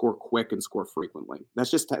you have to score quick and score frequently.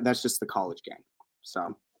 That's just the college game.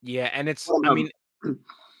 So yeah, and it's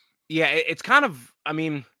it's kind of,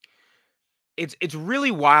 it's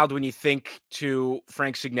really wild when you think to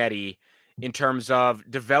Frank Signetti in terms of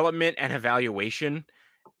development and evaluation.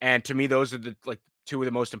 And to me, those are the two of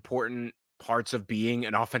the most important parts of being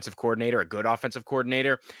an offensive coordinator, a good offensive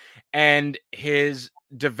coordinator. And his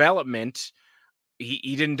development,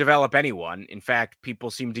 he didn't develop anyone. In fact,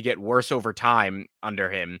 people seem to get worse over time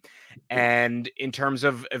under him. And in terms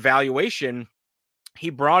of evaluation,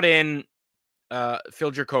 he brought in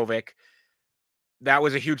Phil Jurkovec. That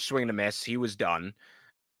was a huge swing and a miss. He was done.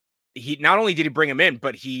 He not only did he bring him in,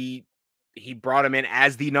 but he brought him in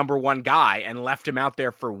as the number one guy and left him out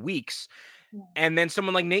there for weeks. Yeah. And then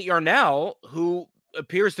someone like Nate Yarnell, who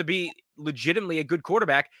appears to be legitimately a good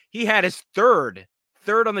quarterback, he had his third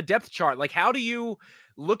on the depth chart. Like, how do you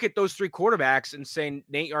look at those 3 quarterbacks and say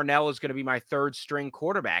Nate Yarnell is going to be my third string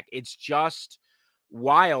quarterback? It's just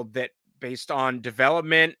wild that based on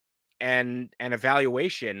development and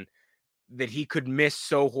evaluation that he could miss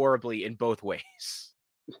so horribly in both ways.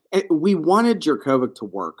 We wanted Jurkovec to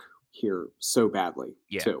work here so badly,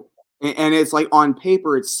 too. And it's like on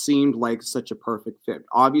paper, it seemed like such a perfect fit,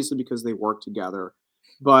 obviously because they work together.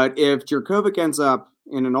 But if Jurkovec ends up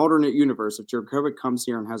in an alternate universe, if Jurkovec comes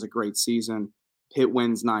here and has a great season, Pitt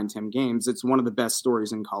wins 9-10 games, it's one of the best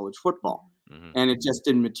stories in college football. Mm-hmm. And it just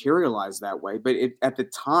didn't materialize that way. But at the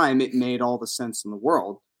time, it made all the sense in the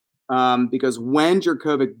world. Because when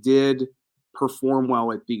Jurkovec did perform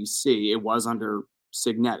well at BC, it was under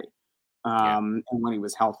Signetti. And when he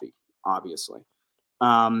was healthy, obviously.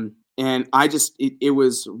 And I just, it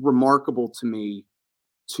was remarkable to me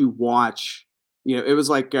to watch, it was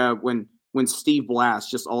like when Steve Blass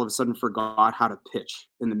just all of a sudden forgot how to pitch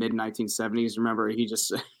in the mid 1970s. Remember, he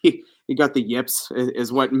he got the yips,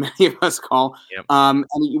 is what many of us call. Yep. And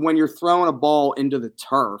when you're throwing a ball into the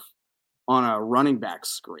turf on a running back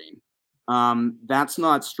screen, that's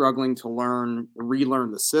not struggling to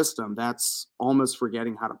relearn the system. That's almost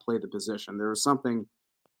forgetting how to play the position. There was something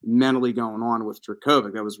mentally going on with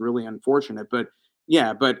Dracovic that was really unfortunate. But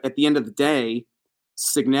at the end of the day,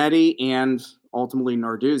 Cignetti and ultimately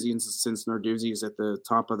Narduzzi, and since Narduzzi is at the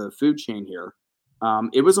top of the food chain here,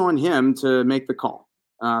 it was on him to make the call,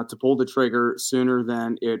 to pull the trigger sooner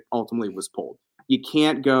than it ultimately was pulled. You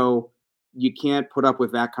can't put up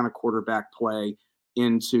with that kind of quarterback play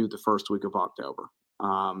into the first week of October.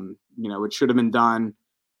 It should have been done.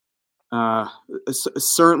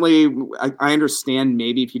 Certainly, I understand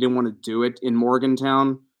maybe if you didn't want to do it in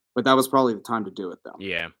Morgantown, but that was probably the time to do it, though.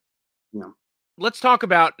 Yeah. Yeah. Let's talk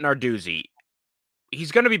about Narduzzi.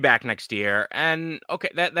 He's going to be back next year, and okay,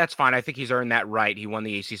 that's fine. I think he's earned that right. He won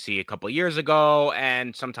the ACC a couple of years ago,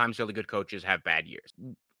 and sometimes really good coaches have bad years.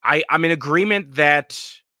 I'm in agreement that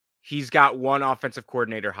he's got one offensive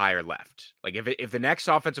coordinator hire left. Like if the next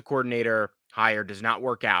offensive coordinator hire does not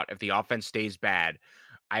work out, if the offense stays bad,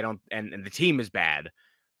 and the team is bad,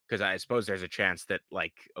 because I suppose there's a chance that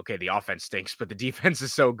the offense stinks, but the defense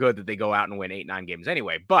is so good that they go out and win 8-9 games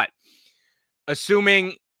anyway. But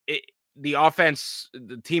assuming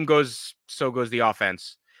the team goes the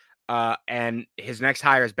offense, and his next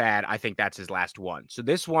hire is bad, I think that's his last one. So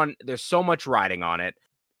this one, there's so much riding on it.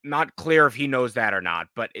 Not clear if he knows that or not,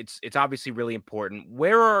 but it's obviously really important.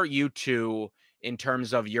 Where are you two in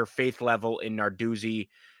terms of your faith level in Narduzzi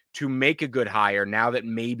to make a good hire now that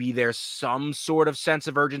maybe there's some sort of sense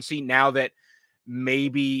of urgency, now that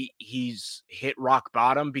maybe he's hit rock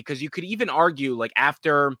bottom? Because you could even argue,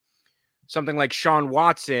 after something like Sean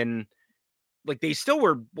Watson, they still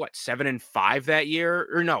were 7-5 that year,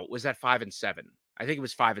 or no, was that 5-7? I think it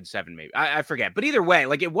was 5-7, maybe. I forget. But either way,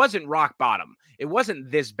 it wasn't rock bottom. It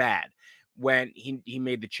wasn't this bad when he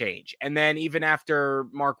made the change. And then even after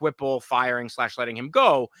Mark Whipple firing / letting him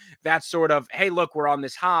go, that's sort of, hey, look, we're on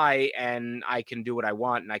this high and I can do what I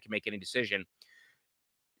want and I can make any decision.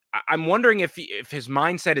 I'm wondering if his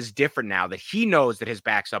mindset is different now that he knows that his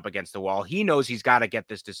back's up against the wall. He knows he's got to get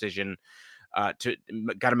this decision, got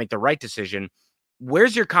to make the right decision.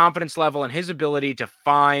 Where's your confidence level and his ability to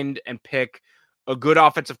find and pick a good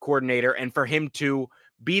offensive coordinator and for him to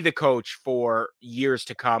be the coach for years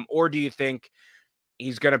to come? Or do you think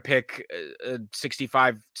he's going to pick a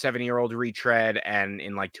 65, 70-year-old retread and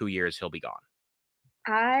in 2 years he'll be gone?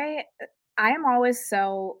 I am always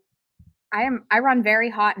I run very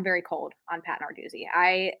hot and very cold on Pat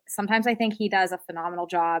Narduzzi. Sometimes I think he does a phenomenal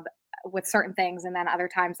job with certain things, and then other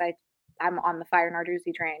times I'm on the fire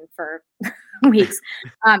Narduzzi train for weeks.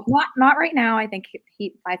 Not right now. I think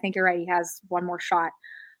you're right. He has one more shot.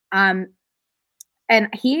 And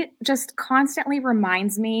he just constantly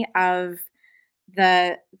reminds me of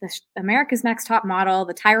the America's Next Top Model,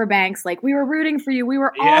 the Tyra Banks. We were rooting for you. We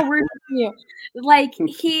were all rooting for you.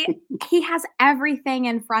 He has everything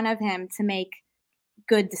in front of him to make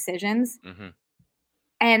good decisions. Mm-hmm.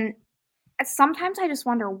 And sometimes I just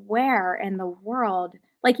wonder where in the world,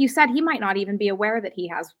 like you said, he might not even be aware that he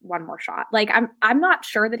has one more shot. I'm not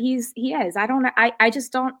sure that he is. I don't know. I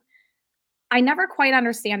just don't. I never quite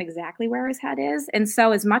understand exactly where his head is. And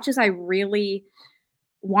so as much as I really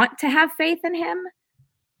want to have faith in him,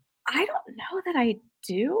 I don't know that I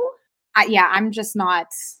do. I'm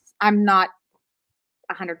not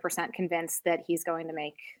 100% convinced that he's going to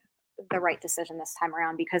make the right decision this time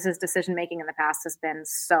around, because his decision making in the past has been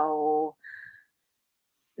so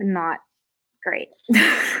not great.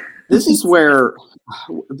 This is where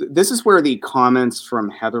the comments from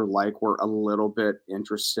Heather Lyke were a little bit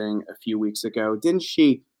interesting a few weeks ago. Didn't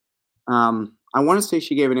she? I want to say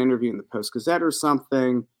she gave an interview in the Post-Gazette or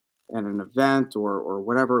something at an event or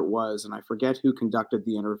whatever it was, and I forget who conducted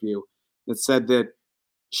the interview, that said that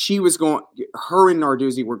her and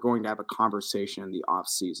Narduzzi were going to have a conversation in the off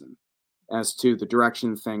season as to the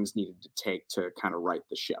direction things needed to take to kind of right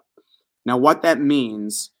the ship. Now, what that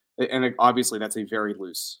means, and obviously that's a very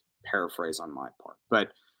loose paraphrase on my part,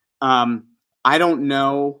 but I don't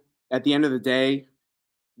know. At the end of the day,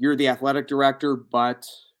 you're the athletic director, but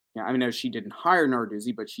I know she didn't hire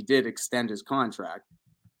Narduzzi, but she did extend his contract.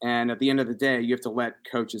 And at the end of the day, you have to let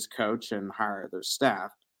coaches coach and hire their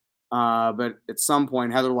staff. But at some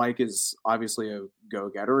point, Heather Lyke is obviously a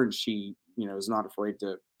go-getter, and she, is not afraid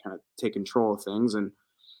to kind of take control of things and,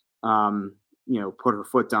 put her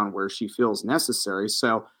foot down where she feels necessary.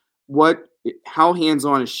 So how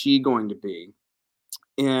hands-on is she going to be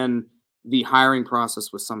in the hiring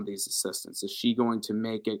process with some of these assistants? Is she going to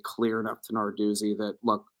make it clear enough to Narduzzi that,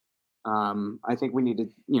 look, I think we need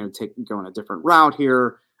to, go in a different route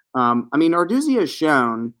here. I mean, Narduzzi has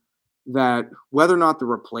shown that whether or not the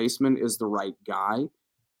replacement is the right guy,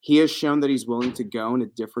 he has shown that he's willing to go in a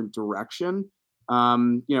different direction.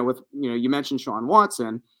 You mentioned Sean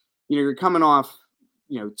Watson. You're coming off,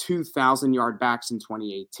 2,000-yard backs in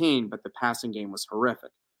 2018, but the passing game was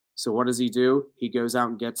horrific. So what does he do? He goes out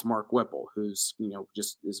and gets Mark Whipple, who's,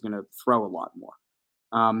 just is going to throw a lot more.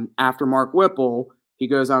 After Mark Whipple, he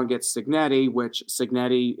goes out and gets Cignetti, which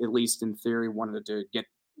Cignetti, at least in theory, wanted to get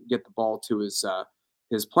the ball to his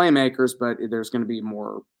playmakers, but there's going to be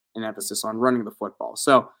more an emphasis on running the football.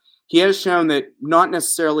 So he has shown that not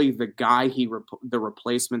necessarily the guy the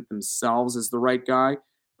replacement themselves is the right guy,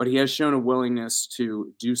 but he has shown a willingness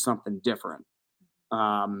to do something different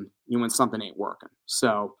when something ain't working.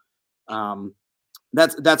 So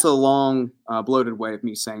that's a long, bloated way of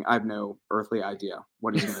me saying I have no earthly idea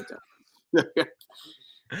what he's going to do.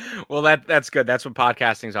 Well, that's good. That's what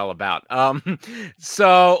podcasting is all about.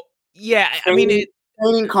 So yeah, I mean,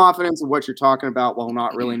 gaining confidence in what you're talking about while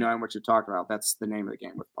not really knowing what you're talking about. That's the name of the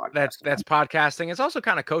game with podcasting. That's podcasting. It's also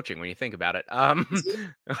kind of coaching when you think about it.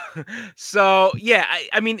 So yeah,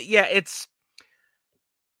 I mean, yeah, it's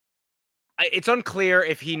unclear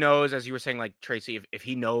if he knows, as you were saying, like Tracy, if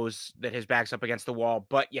he knows that his back's up against the wall,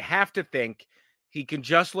 but you have to think he can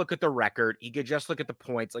just look at the record. He could just look at the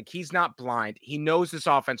points. Like, he's not blind. He knows this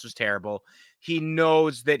offense was terrible. He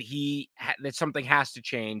knows that that something has to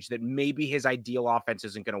change, that maybe his ideal offense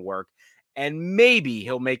isn't going to work. And maybe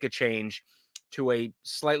he'll make a change to a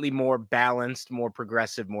slightly more balanced, more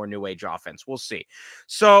progressive, more new age offense. We'll see.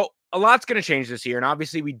 So a lot's going to change this year. And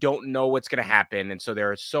obviously we don't know what's going to happen. And so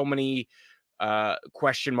there are so many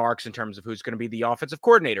question marks in terms of who's going to be the offensive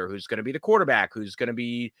coordinator, who's going to be the quarterback, who's going to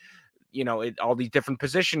be, all these different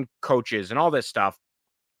position coaches and all this stuff.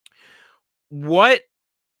 What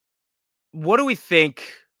do we think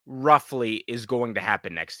roughly is going to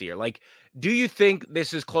happen next year? Like, do you think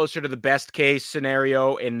this is closer to the best case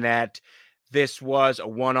scenario in that this was a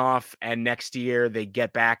one-off and next year they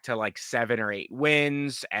get back to like 7 or 8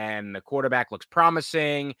 wins and the quarterback looks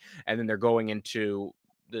promising, and then they're going into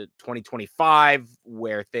the 2025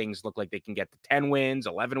 where things look like they can get to 10 wins,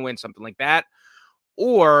 11 wins, something like that?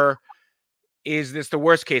 Or is this the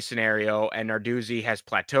worst case scenario and Narduzzi has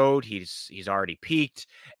plateaued? He's already peaked,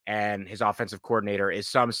 and his offensive coordinator is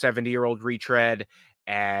some 70-year-old retread,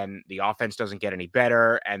 and the offense doesn't get any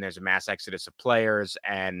better, and there's a mass exodus of players,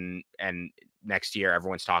 and next year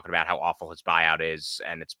everyone's talking about how awful his buyout is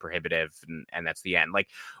and it's prohibitive, and that's the end. Like,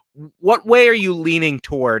 what way are you leaning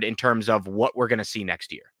toward in terms of what we're going to see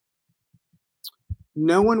next year?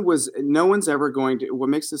 No one's ever going to, what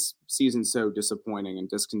makes this season so disappointing and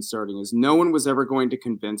disconcerting is no one was ever going to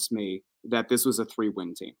convince me that this was a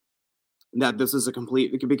 3-win team, that this is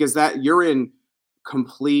because that you're in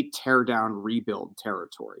complete tear down rebuild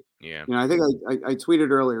territory. Yeah. I think I tweeted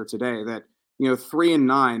earlier today that,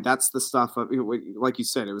 3-9, that's the stuff of, like you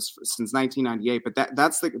said, it was since 1998,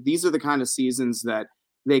 but these are the kind of seasons that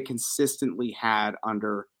they consistently had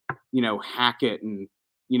under, Hackett and,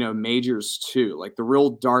 Majors too, like the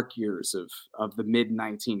real dark years of the mid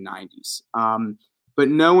 1990s. But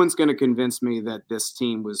no one's going to convince me that this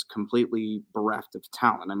team was completely bereft of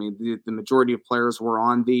talent. I mean, the majority of players were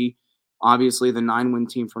on obviously the 9-win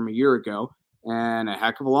team from a year ago, and a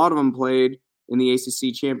heck of a lot of them played in the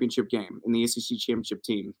ACC championship game, in the ACC championship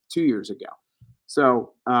team 2 years ago.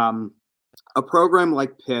 So a program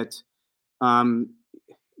like Pitt, the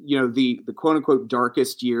quote unquote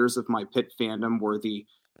darkest years of my Pitt fandom were the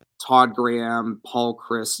Todd Graham, Paul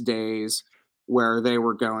Chris days, where they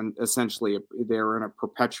were going, essentially, they were in a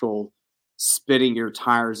perpetual spitting your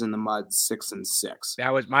tires in the mud 6-6.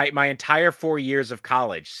 That was my entire 4 years of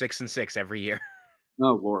college, 6-6 every year.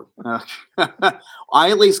 Oh, Lord.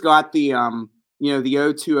 I at least got the,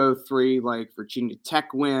 the 0203, like Virginia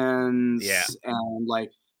Tech wins. Yeah. And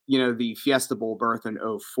like, the Fiesta Bowl berth in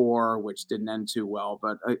 04, which didn't end too well,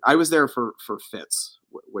 but I was there for Fitz,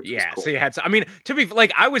 which was cool. So you had to, I mean, to be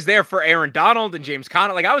like, I was there for Aaron Donald and James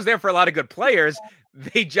Conner. Like, I was there for a lot of good players.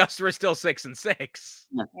 They just were still 6-6.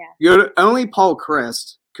 Yeah. Only Paul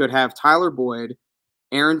Chris could have Tyler Boyd,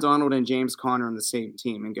 Aaron Donald, and James Conner on the same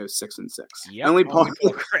team and go 6-6. Yep, only Paul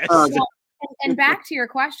Chris. And back to your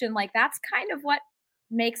question, like, that's kind of what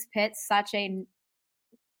makes Pitt such an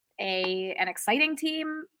exciting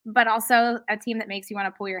team, but also a team that makes you want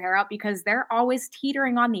to pull your hair out, because they're always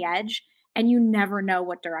teetering on the edge and you never know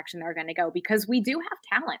what direction they're going to go, because we do have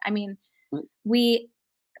talent. I mean,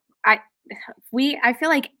 I feel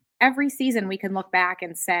like every season we can look back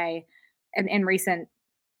and say in recent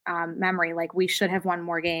memory, like, we should have won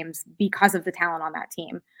more games because of the talent on that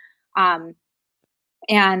team.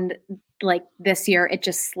 And like this year, it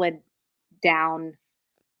just slid down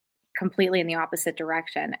completely in the opposite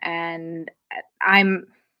direction. And I'm,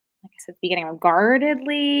 like I said at the beginning, I'm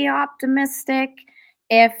guardedly optimistic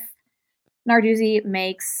if Narduzzi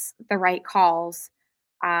makes the right calls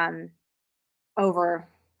over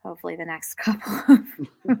hopefully the next couple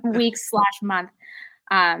of weeks/month,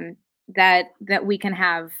 that we can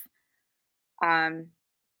have, God,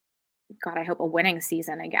 I hope a winning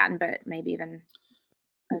season again, but maybe even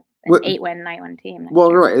an 8-win, 9-win team.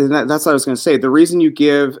 Well, right, and that's what I was going to say. The reason you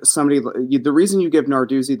give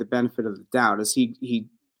Narduzzi the benefit of the doubt is he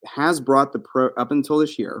has brought up until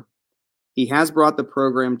this year. He has brought the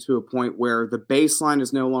program to a point where the baseline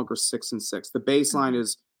is no longer 6-6. The baseline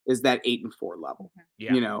is that 8-4 level.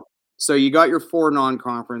 Yeah. So you got your 4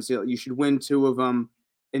 non-conference. You should win 2 of them,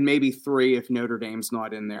 and maybe 3 if Notre Dame's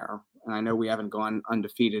not in there. And I know we haven't gone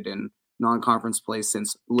undefeated in non-conference play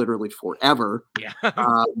since literally forever. Yeah.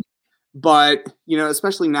 But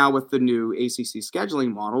especially now with the new ACC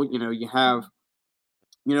scheduling model, you have,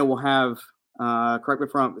 we'll have. Correct me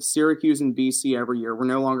if I'm wrong, Syracuse and BC every year. We're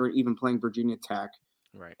no longer even playing Virginia Tech.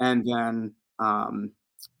 Right. And then,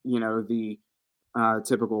 the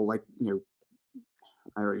typical, I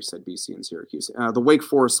already said BC and Syracuse, the Wake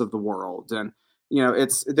Forest of the world. And,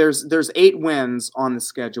 there's 8 wins on the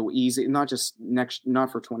schedule, easy, not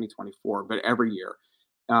for 2024, but every year.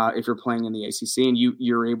 If you're playing in the ACC and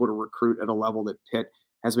you're able to recruit at a level that Pitt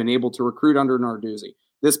has been able to recruit under Narduzzi.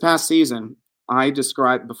 This past season,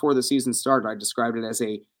 before the season started, I described it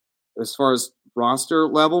as far as roster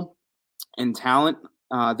level and talent,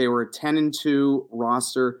 they were a 10-2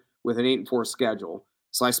 roster with an 8-4 schedule.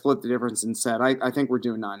 So I split the difference and said, I think we're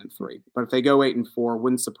doing 9-3. But if they go 8-4,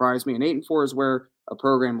 wouldn't surprise me. And 8-4 is where a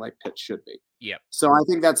program like Pitt should be. Yep. So I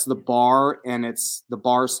think that's the bar, and it's the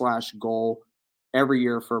bar/goal every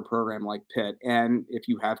year for a program like Pitt. And if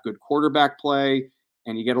you have good quarterback play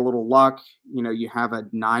and you get a little luck, you have a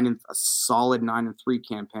solid 9-3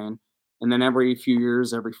 campaign. And then every few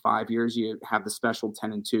years, every 5 years, you have the special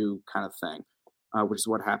 10-2 kind of thing, which is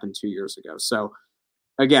what happened 2 years ago. So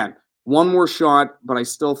again, one more shot, but I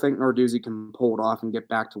still think Narduzzi can pull it off and get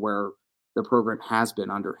back to where the program has been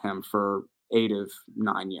under him for 8 of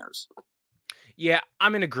 9 years. Yeah,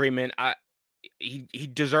 I'm in agreement. He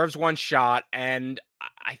deserves one shot, and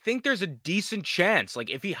I think there's a decent chance, like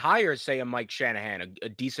if he hires, say, a Mike Shanahan, a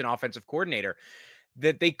decent offensive coordinator,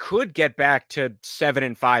 that they could get back to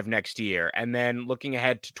 7-5 next year. And then looking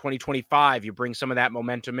ahead to 2025, you bring some of that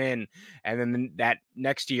momentum in, and then that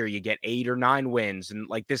next year you get 8 or 9 wins. And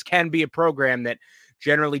like, this can be a program that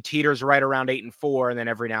generally teeters right around 8-4, and then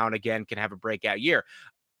every now and again can have a breakout year.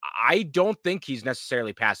 I don't think he's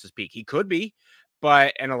necessarily past his peak. He could be,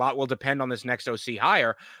 and a lot will depend on this next OC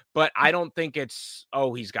hire, but I don't think it's,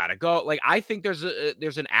 he's got to go. Like, I think there's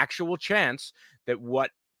an actual chance that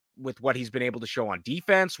with what he's been able to show on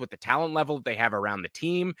defense, with the talent level that they have around the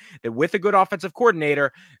team, that with a good offensive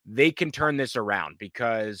coordinator, they can turn this around,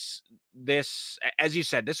 because this, as you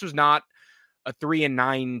said, this was not a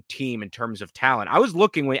 3-9 team in terms of talent. I was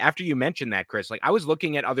looking, after you mentioned that, Chris, I was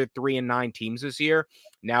looking at other 3-9 teams this year,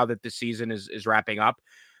 now that the season is wrapping up.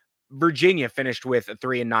 Virginia finished with a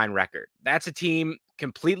 3-9 record. That's a team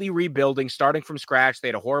completely rebuilding, starting from scratch. They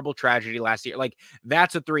had a horrible tragedy last year.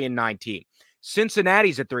 That's a 3-9 team.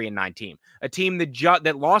 Cincinnati's a 3-9 team, a team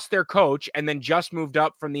that lost their coach and then just moved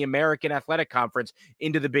up from the American Athletic Conference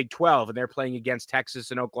into the Big 12, and they're playing against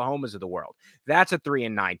Texas and Oklahoma's of the world. That's a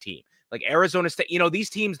 3-9 team. Like Arizona State, these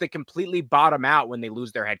teams that completely bottom out when they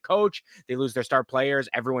lose their head coach, they lose their star players,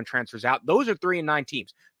 everyone transfers out. Those are 3-9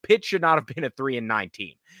 teams. Pitt should not have been a 3-9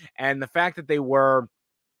 team. And the fact that they were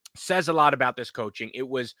says a lot about this coaching. It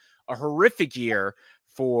was a horrific year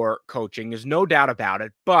for coaching. There's no doubt about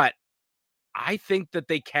it, but I think that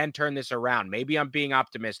they can turn this around. Maybe I'm being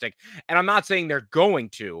optimistic, and I'm not saying they're going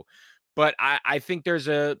to, but I think there's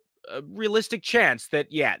a realistic chance that,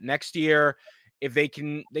 next year, if they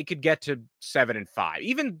could get to 7-5,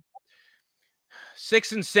 even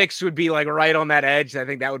 6-6 would be right on that edge. I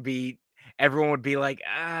think that would be, everyone would be like,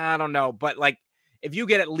 I don't know, but if you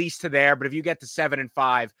get at least to there, but if you get to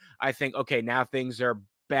 7-5, I think, okay, now things are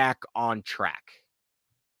back on track.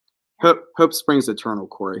 Hope springs eternal,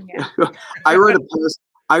 Corey. Yeah. I read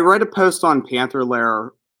a post on Panther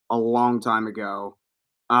Lair a long time ago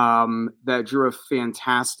that drew a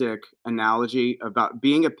fantastic analogy about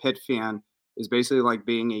being a Pitt fan is basically like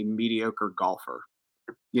being a mediocre golfer.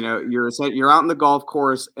 You're out in the golf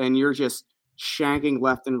course and you're just shanking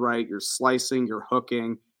left and right. You're slicing, you're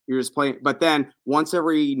hooking, you're just playing. But then once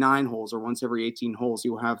every 9 holes or once every 18 holes,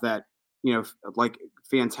 you'll have that like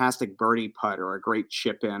fantastic birdie putt or a great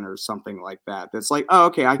chip in or something like that. That's like, oh,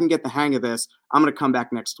 okay, I can get the hang of this. I'm going to come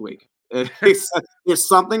back next week. There's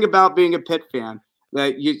something about being a Pitt fan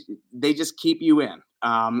that they just keep you in.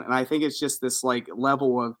 And I think it's just this like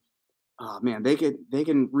level of, oh man, they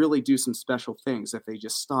can really do some special things if they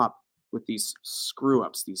just stop with these screw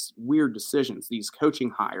ups, these weird decisions, these coaching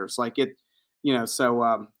hires. Like it, so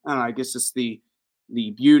I don't know, I guess it's the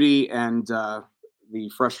beauty and the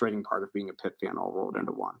frustrating part of being a Pitt fan all rolled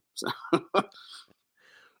into one. So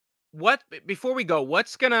before we go,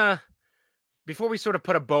 before we sort of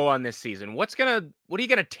put a bow on this season, what are you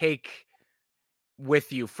gonna take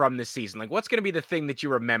with you from this season? Like, what's going to be the thing that you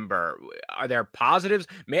remember? Are there positives?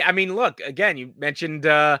 I mean, look, again, you mentioned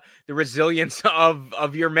the resilience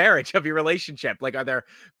of your marriage, of your relationship. Like, are there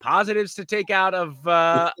positives to take out of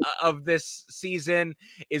this season?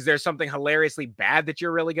 Is there something hilariously bad that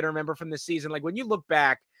you're really going to remember from this season? Like, when you look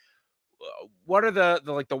back, what are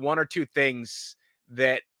the one or two things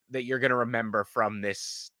that you're going to remember from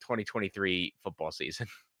this 2023 football season?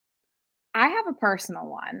 I have a personal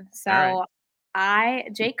one. So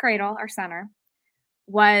Jake Cradle, our center,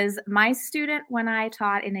 was my student when I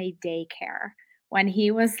taught in a daycare when he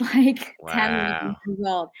was like 10 years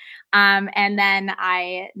old. And then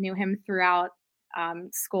I knew him throughout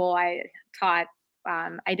school. I taught,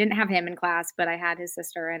 I didn't have him in class, but I had his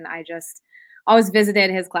sister, and I just always visited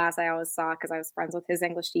his class. I always saw because I was friends with his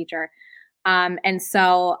English teacher. And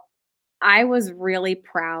so I was really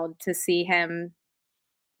proud to see him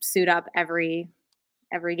suit up every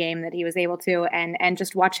game that he was able to, and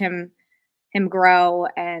just watch him grow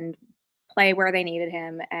and play where they needed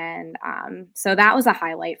him. And so that was a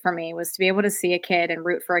highlight for me, was to be able to see a kid and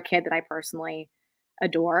root for a kid that I personally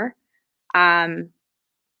adore, and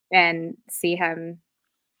see him.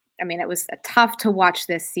 I mean, it was tough to watch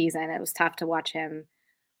this season. It was tough to watch him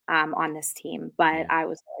on this team, but I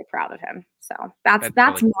was very proud of him. So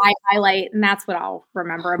that's really my highlight, and that's what I'll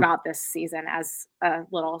remember about this season as a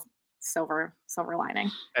little silver lining.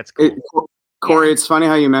 That's cool. Corey, It's funny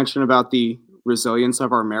how you mentioned about the resilience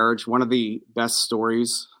of our marriage. One of the best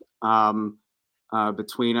stories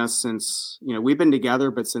between us since we've been together,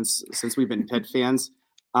 but since we've been Pitt fans,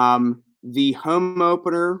 the home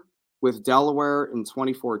opener with Delaware in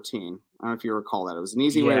 2014. I don't know if you recall that. It was an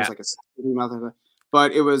easy way. It was like a month,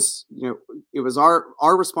 but it was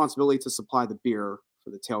our responsibility to supply the beer for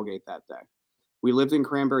the tailgate that day. We lived in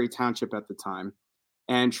Cranberry Township at the time.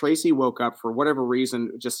 And Tracy woke up for whatever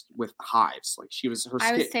reason just with hives. Like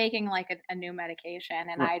I was taking like a new medication,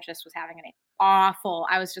 and I just was having I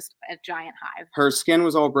was just a giant hive. Her skin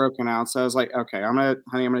was all broken out. So I was like, okay, I'm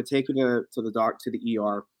gonna take you to the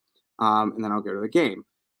ER, and then I'll go to the game.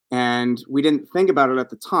 And we didn't think about it at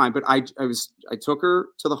the time, but I took her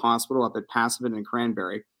to the hospital up at Passavant in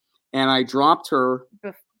Cranberry, and I dropped her.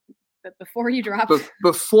 But before you dropped,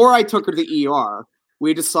 before I took her to the ER. We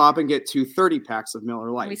had to stop and get 2 30-packs of Miller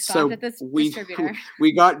Lite. We stopped at this distributor.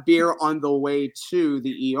 We got beer on the way to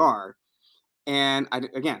the ER. And I,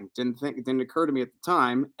 again, it didn't occur to me at the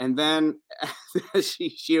time. And then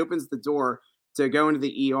she opens the door to go into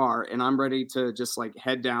the ER, and I'm ready to just like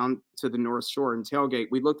head down to the North Shore and tailgate.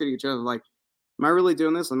 We looked at each other like, am I really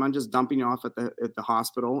doing this? Am I just dumping you off at the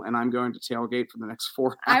hospital, and I'm going to tailgate for the next 4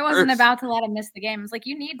 hours? I wasn't about to let him miss the game. I was like,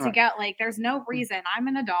 you need to get, like, there's no reason. I'm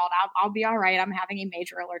an adult. I'll be all right. I'm having a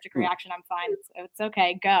major allergic reaction. I'm fine. It's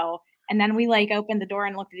okay. Go. And then we like opened the door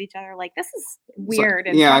and looked at each other like, this is weird.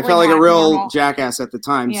 So, I felt like a real jackass at the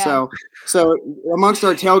time. Yeah. So amongst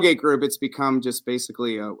our tailgate group, it's become just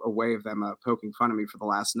basically a way of them poking fun of me for the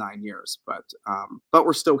last 9 years. But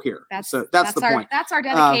we're still here. That's the point. That's our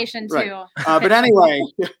dedication too. Right. But anyway,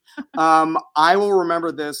 I will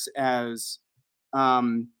remember this as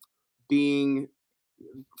being,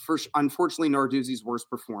 unfortunately, Narduzzi's worst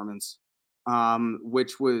performance,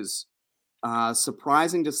 which was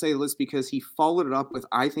surprising to say the least, because he followed it up with,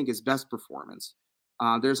 I think, his best performance.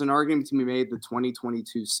 There's an argument to be made the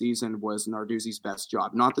 2022 season was Narduzzi's best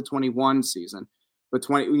job, not the 21 season, but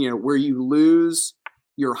where you lose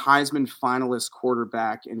your Heisman finalist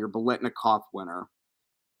quarterback and your Biletnikoff winner,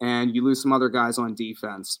 and you lose some other guys on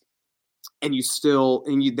defense, and you start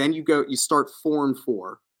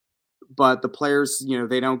 4-4. But the players,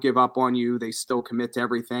 they don't give up on you. They still commit to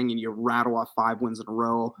everything, and you rattle off 5 wins in a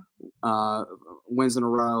row. You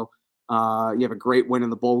have a great win in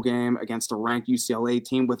the bowl game against a ranked UCLA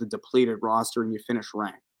team with a depleted roster, and you finish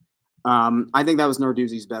ranked. I think that was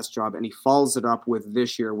Narduzzi's best job, and he follows it up with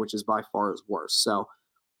this year, which is by far his worst. So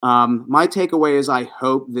my takeaway is I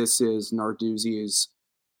hope this is Narduzzi's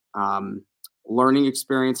learning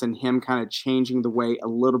experience and him kind of changing the way a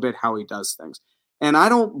little bit how he does things. And I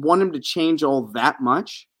don't want him to change all that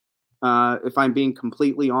much, if I'm being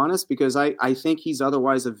completely honest, because I think he's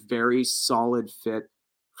otherwise a very solid fit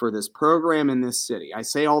for this program in this city. I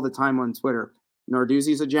say all the time on Twitter,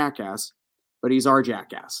 Narduzzi's a jackass, but he's our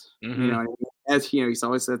jackass. Mm-hmm. You know, as you know, he's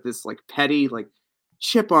always had this like petty like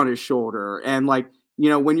chip on his shoulder, and like, you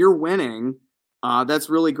know, when you're winning, that's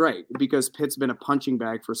really great because Pitt's been a punching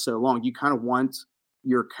bag for so long. You kind of want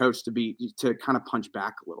your coach to kind of punch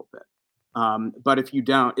back a little bit. But if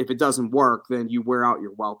it doesn't work, then you wear out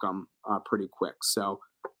your welcome pretty quick. So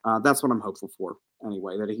that's what I'm hopeful for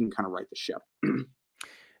anyway, that he can kind of right the ship.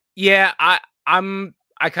 Yeah, I kind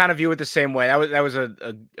of view it the same way. That was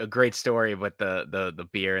a great story with the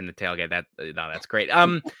beer and the tailgate. That's great.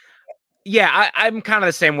 Yeah, I'm kind of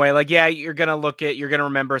the same way. Like, yeah, you're gonna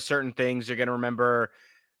remember certain things. You're gonna remember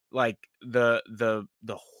like the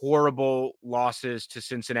horrible losses to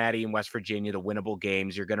Cincinnati and West Virginia, the winnable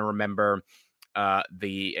games. You're gonna remember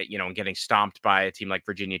getting stomped by a team like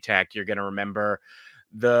Virginia Tech. You're gonna remember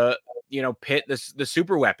Pitt, the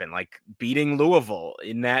super weapon, like beating Louisville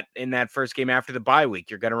in that first game after the bye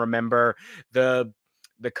week. You're gonna remember the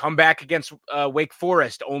comeback against Wake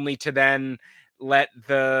Forest, only to then let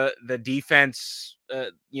the defense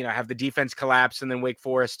have the defense collapse, and then Wake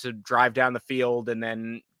Forest to drive down the field, and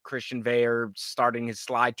then Christian Veer starting his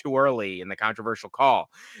slide too early in the controversial call.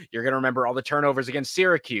 You're going to remember all the turnovers against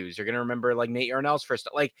Syracuse. You're going to remember like Nate Yarnell's first.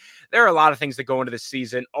 Like, there are a lot of things that go into this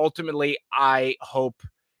season. Ultimately, I hope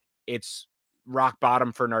it's rock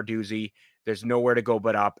bottom for Narduzzi. There's nowhere to go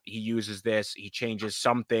but up. He uses this. He changes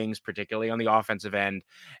some things, particularly on the offensive end,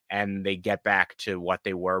 and they get back to what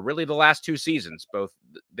they were really the last two seasons, both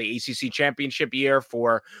the ACC championship year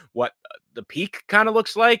for what the peak kind of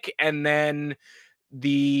looks like, and then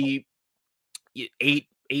the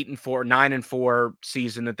 9-4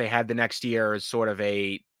 season that they had the next year is sort of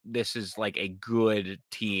this is like a good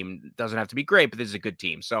team. Doesn't have to be great, but this is a good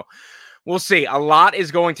team. So we'll see. A lot is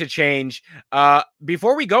going to change.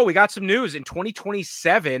 Before we go, we got some news. In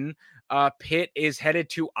 2027, Pitt is headed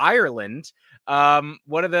to Ireland.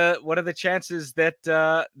 What are the chances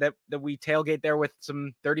that we tailgate there with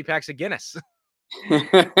some 30 packs of Guinness?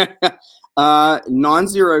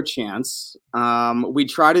 Non-zero chance. We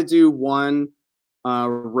try to do one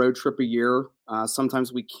road trip a year.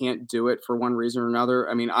 Sometimes we can't do it for one reason or another.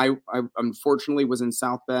 I mean, I unfortunately was in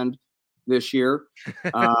South Bend this year.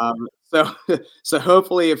 So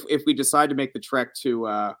hopefully if we decide to make the trek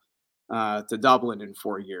to Dublin in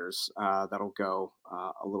 4 years, that'll go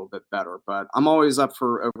a little bit better. But I'm always up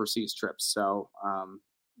for overseas trips. So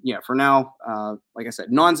yeah, for now, like I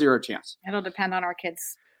said, non-zero chance. It'll depend on our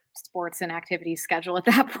kids' sports and activities schedule at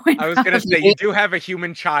that point. I was going to say, you do have a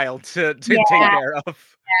human child to take care of.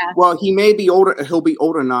 Yeah. Well, he may be older. He'll be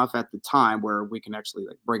old enough at the time where we can actually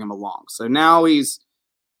like bring him along. So now he's,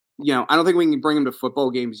 I don't think we can bring him to football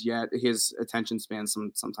games yet. His attention span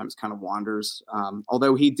sometimes kind of wanders.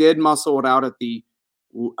 Although he did muscle it out at the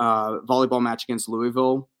volleyball match against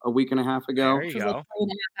Louisville a week and a half ago. There you go. Like 3.5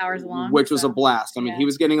 hours long, which was a blast. I mean, he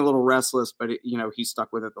was getting a little restless, but he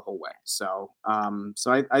stuck with it the whole way. So,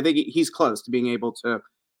 I think he's close to being able to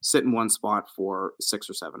sit in one spot for 6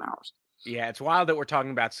 or 7 hours. Yeah, it's wild that we're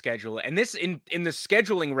talking about schedule. And this in the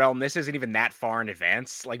scheduling realm, this isn't even that far in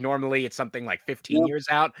advance. Like normally it's something like 15 years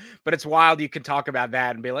out, but it's wild you can talk about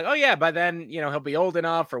that and be like, oh yeah, by then, he'll be old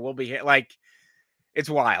enough or we'll be here. Like, it's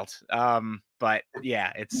wild. But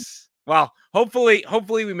yeah,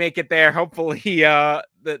 hopefully we make it there. Hopefully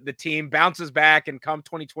the team bounces back, and come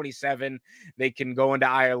 2027, they can go into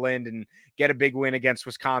Ireland and get a big win against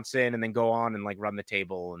Wisconsin, and then go on and like run the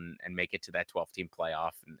table and make it to that 12-team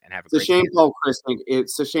playoff and have a great shame Paul Chris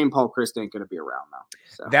it's a shame Paul Chris ain't going to be around now.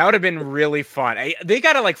 So. That would have been really fun. They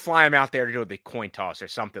got to like fly him out there to do the coin toss or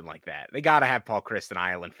something like that. They got to have Paul Chris in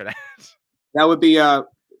Ireland for that. That would be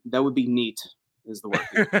neat. Is the word.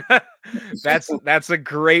 That's a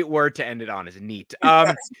great word to end it on, is neat.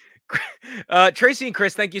 Tracy and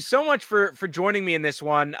Chris, thank you so much for joining me in this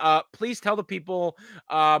one. Please tell the people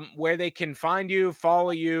where they can find you, follow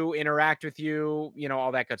you, interact with you,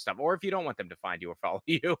 all that good stuff. Or if you don't want them to find you or follow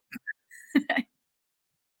you.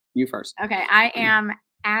 You first. Okay, I am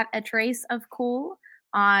at a trace of cool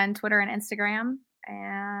on Twitter and Instagram,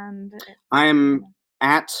 and I am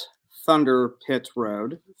at Thunder Pitt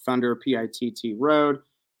Road, Thunder Pitt Road,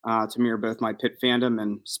 to mirror both my Pitt fandom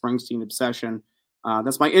and Springsteen obsession.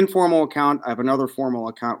 That's my informal account. I have another formal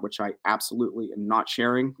account, which I absolutely am not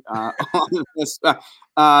sharing on this.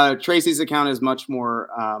 Tracy's account is much more,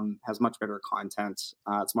 has much better content.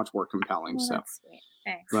 It's much more compelling. Oh, so, that's sweet.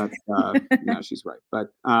 Thanks. But no, she's right. But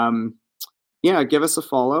yeah, give us a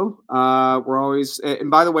follow. We're always, and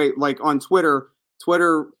by the way, like on Twitter,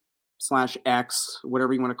 Twitter/X,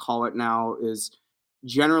 whatever you want to call it now, is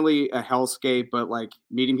generally a hellscape, but like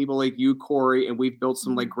meeting people like you, Corey, and we've built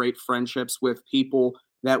some like great friendships with people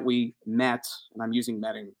that we met, and I'm using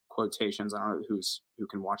met in quotations. I don't know who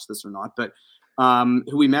can watch this or not, but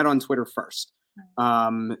who we met on Twitter first.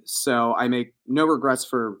 So I make no regrets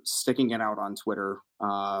for sticking it out on Twitter,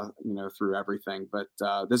 through everything. But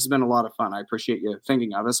this has been a lot of fun. I appreciate you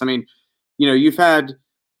thinking of us. I mean, you've had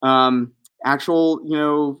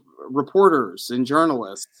actual, reporters and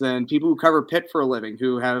journalists and people who cover Pitt for a living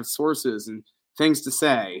who have sources and things to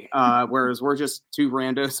say, whereas we're just two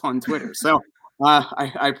randos on Twitter. So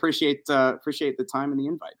I appreciate the time and the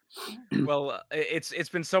invite. Well, it's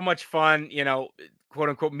been so much fun, quote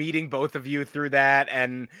unquote, meeting both of you through that,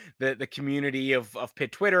 and the community of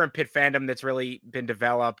Pitt Twitter and Pitt fandom that's really been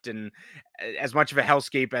developed, and as much of a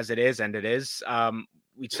hellscape as it is, and it is,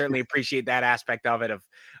 we certainly appreciate that aspect of it,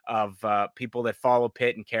 of people that follow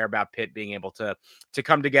Pitt and care about Pitt being able to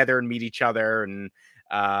come together and meet each other, and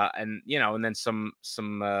then some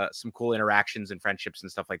cool interactions and friendships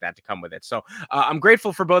and stuff like that to come with it. So I'm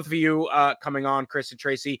grateful for both of you coming on, Chris and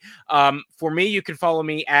Tracy. For me, you can follow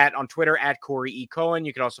me on Twitter at Corey E. Cohen.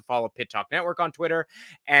 You can also follow Pitt Talk Network on Twitter,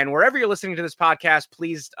 and wherever you're listening to this podcast,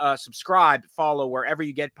 please subscribe, follow wherever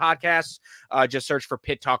you get podcasts. Just search for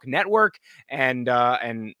Pitt Talk Network and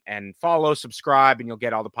follow, subscribe, and you'll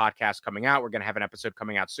get all the podcasts coming out. We're going to have an episode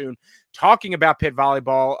coming out soon talking about Pitt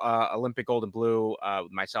volleyball, Olympic gold and blue,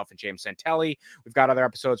 with myself and James Santelli. We've got other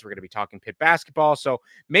episodes. We're going to be talking Pitt basketball. So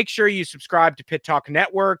make sure you subscribe to Pitt Talk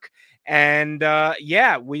Network. And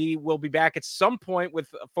we will be back at some point with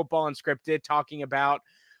Football Unscripted, talking about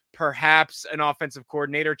perhaps an offensive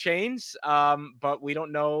coordinator change, but we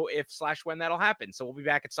don't know if/when that'll happen. So we'll be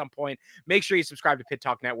back at some point. Make sure you subscribe to Pitt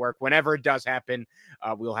Talk Network. Whenever it does happen,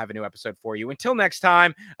 we'll have a new episode for you. Until next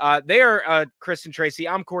time, they are Chris and Tracy.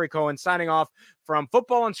 I'm Corey Cohen signing off from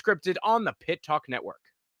Football Unscripted on the Pitt Talk Network.